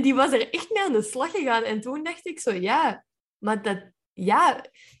 En die was er echt mee aan de slag gegaan. En toen dacht ik zo, ja, maar dat... Ja,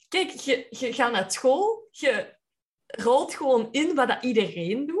 kijk, je gaat naar school, je rolt gewoon in wat dat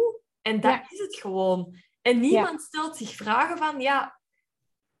iedereen doet. En dat is het gewoon. En niemand stelt zich vragen van, ja,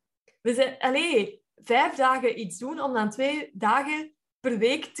 we zijn 5 dagen iets doen om dan 2 dagen per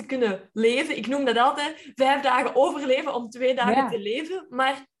week te kunnen leven. Ik noem dat altijd 5 dagen overleven om 2 dagen te leven.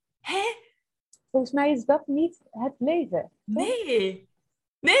 Maar, volgens mij is dat niet het leven.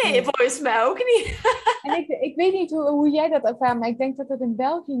 Nee, volgens mij ook niet. En ik weet niet hoe jij dat ervaart, maar ik denk dat het in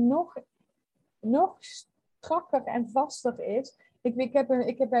België nog strakker en vaster is. Ik heb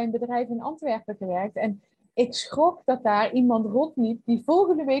bij een bedrijf in Antwerpen gewerkt en ik schrok dat daar iemand rondliep die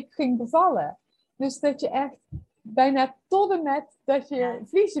volgende week ging bevallen. Dus dat je echt bijna tot en met dat je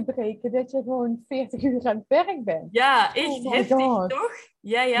vliezen breken, dat je gewoon 40 uur aan het werk bent. Ja, echt heftig, toch?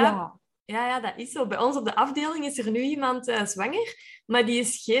 Ja, dat is zo. Bij ons op de afdeling is er nu iemand zwanger, maar die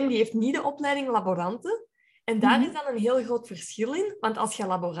heeft niet de opleiding laborante. En daar is dan een heel groot verschil in. Want als je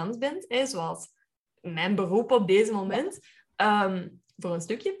laborant bent, zoals mijn beroep op deze moment, voor een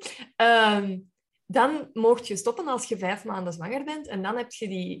stukje, dan mocht je stoppen als je 5 maanden zwanger bent. En dan heb je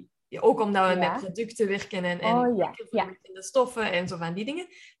die... Ook omdat we met producten werken en de stoffen en zo van die dingen.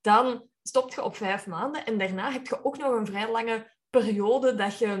 Dan stop je op 5 maanden. En daarna heb je ook nog een vrij lange periode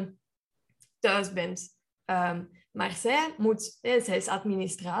dat je thuis bent. Maar zij is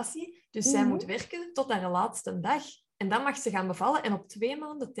administratie, dus zij moet werken tot haar laatste dag. En dan mag ze gaan bevallen en op 2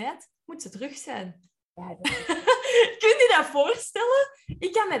 maanden tijd moet ze terug zijn. Ja, Kun je dat voorstellen?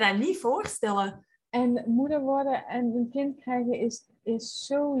 Ik kan me dat niet voorstellen. En moeder worden en een kind krijgen is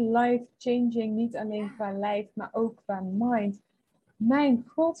zo life-changing. Niet alleen qua lijf, maar ook qua mind. Mijn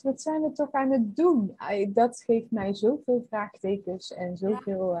god, wat zijn we toch aan het doen? Dat geeft mij zoveel vraagtekens en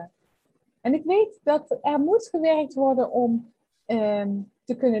zoveel... En ik weet dat er moet gewerkt worden om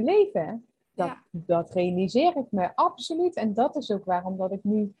te kunnen leven. Dat realiseer ik me absoluut. En dat is ook waarom dat ik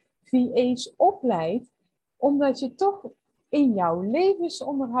nu VA's opleidt, omdat je toch in jouw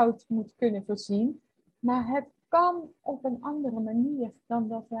levensonderhoud moet kunnen voorzien. Maar het kan op een andere manier dan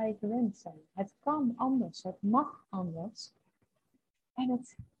dat wij gewend zijn. Het kan anders, het mag anders. En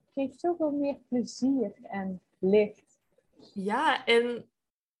het geeft zoveel meer plezier en licht. Ja, en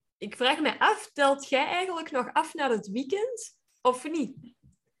ik vraag me af, telt jij eigenlijk nog af naar het weekend? Of niet?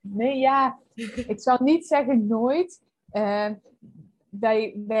 Nee, ja, ik zal niet zeggen nooit.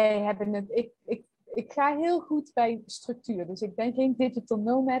 Wij hebben het... Ik ga heel goed bij structuur. Dus ik ben geen digital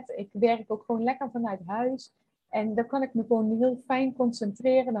nomad. Ik werk ook gewoon lekker vanuit huis. En dan kan ik me gewoon heel fijn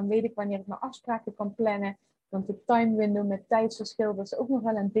concentreren. Dan weet ik wanneer ik mijn afspraken kan plannen. Want de time window met tijdsverschil, dat is ook nog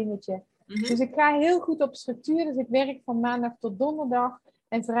wel een dingetje. Mhm. Dus ik ga heel goed op structuur. Dus ik werk van maandag tot donderdag.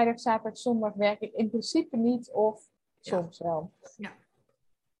 En vrijdag, zaterdag, zondag werk ik in principe niet. Of soms wel. Ja.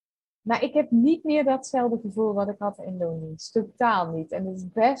 Maar ik heb niet meer datzelfde gevoel wat ik had in loondienst. Totaal niet. En het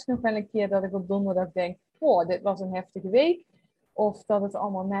is best nog wel een keer dat ik op donderdag denk... Oh, dit was een heftige week. Of dat het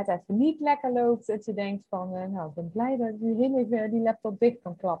allemaal net even niet lekker loopt. Dat je denkt van... nou, ik ben blij dat ik nu heel even die laptop dicht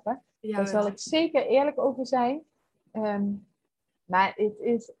kan klappen. Daar zal ik zeker eerlijk over zijn. Maar het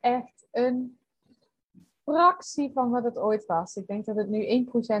is echt een fractie van wat het ooit was. Ik denk dat het nu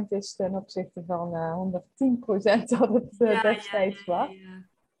 1% is ten opzichte van 110% dat het destijds was. Ja.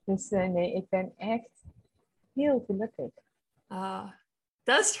 Dus nee, ik ben echt heel gelukkig. Ah,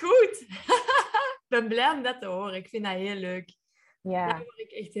 dat is goed. Ik ben blij om dat te horen. Ik vind dat heel leuk. Ja. Daar word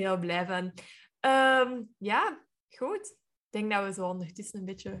ik echt heel blij van. Ja, goed. Ik denk dat we zo ondertussen een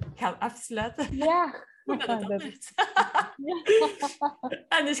beetje gaan afsluiten. Ja. Hoe gaat het anders? Ja.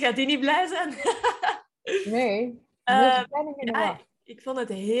 Anders gaat hij niet blij zijn. Nee. Dus planning in de Ja, wacht. ik vond het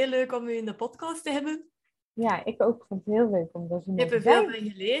heel leuk om u in de podcast te hebben. Ja, ik ook. vond het heel leuk om dat zo Ik heb er veel van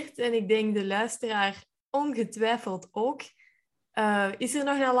geleerd en ik denk de luisteraar ongetwijfeld ook. Is er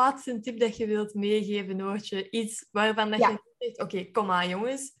nog een laatste tip dat je wilt meegeven, Noortje? Iets waarvan dat je zegt, oké, kom aan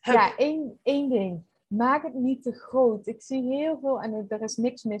jongens. Hup. Ja, één ding. Maak het niet te groot. Ik zie heel veel, en er is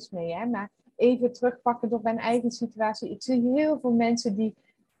niks mis mee, hè, maar even terugpakken op mijn eigen situatie. Ik zie heel veel mensen die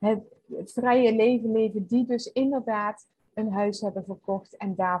het vrije leven leven, die dus inderdaad een huis hebben verkocht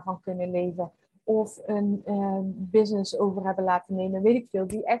en daarvan kunnen leven. Of een business over hebben laten nemen, weet ik veel.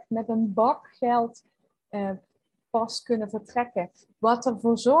 Die echt met een bak geld pas kunnen vertrekken. Wat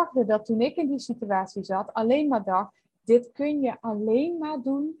ervoor zorgde dat toen ik in die situatie zat, alleen maar dacht, dit kun je alleen maar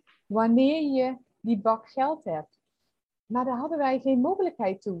doen wanneer je die bak geld hebt. Maar daar hadden wij geen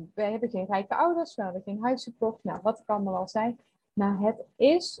mogelijkheid toe. Wij hebben geen rijke ouders, we hadden geen huis gekocht, nou, wat ik allemaal al zei. Maar het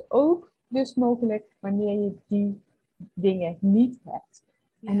is ook dus mogelijk wanneer je die dingen niet hebt.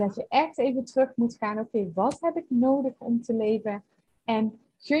 Ja. En dat je echt even terug moet gaan, oké, wat heb ik nodig om te leven? En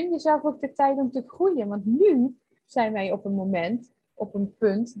gun jezelf ook de tijd om te groeien. Want nu zijn wij op een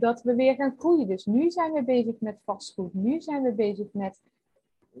punt dat we weer gaan groeien. Dus nu zijn we bezig met vastgoed. Nu zijn we bezig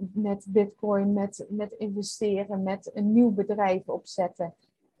met Bitcoin, met investeren, met een nieuw bedrijf opzetten.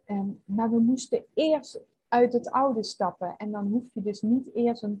 Maar we moesten eerst uit het oude stappen. En dan hoef je dus niet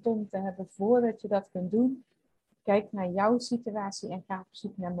eerst een ton te hebben voordat je dat kunt doen. Kijk naar jouw situatie en ga op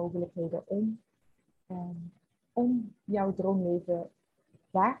zoek naar mogelijkheden om jouw droomleven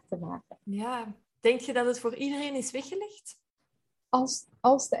waar te maken. Ja, denk je dat het voor iedereen is weggelegd?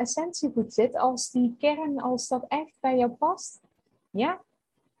 Als de essentie goed zit, als die kern, als dat echt bij jou past, ja.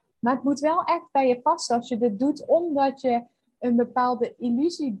 Maar het moet wel echt bij je passen als je dit doet omdat je een bepaalde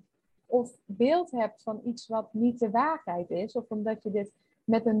illusie of beeld hebt van iets wat niet de waarheid is. Of omdat je dit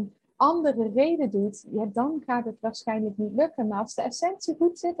met een andere reden doet, ja, dan gaat het waarschijnlijk niet lukken. Maar als de essentie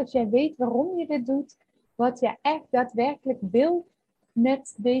goed zit, als jij weet waarom je dit doet, wat je echt daadwerkelijk wil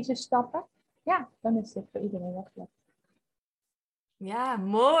met deze stappen, ja, dan is dit voor iedereen weggelegd. Ja,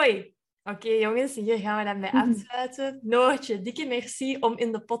 mooi. Oké, jongens, hier gaan we dan bij afsluiten. Noortje, dikke merci om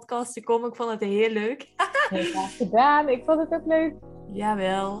in de podcast te komen. Ik vond het heel leuk. Heel graag gedaan. Ik vond het ook leuk.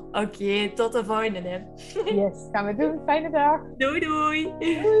 Jawel. Oké, tot de volgende. Hè. Yes, gaan we doen. Fijne dag. Doei, doei.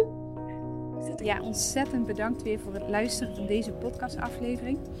 Doei. Ja, ontzettend bedankt weer voor het luisteren van deze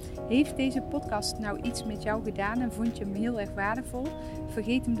podcastaflevering. Heeft deze podcast nou iets met jou gedaan en vond je hem heel erg waardevol?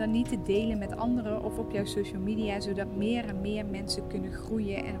 Vergeet hem dan niet te delen met anderen of op jouw social media, zodat meer en meer mensen kunnen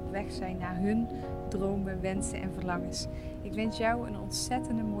groeien en op weg zijn naar hun dromen, wensen en verlangens. Ik wens jou een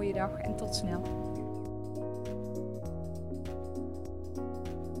ontzettend mooie dag en tot snel.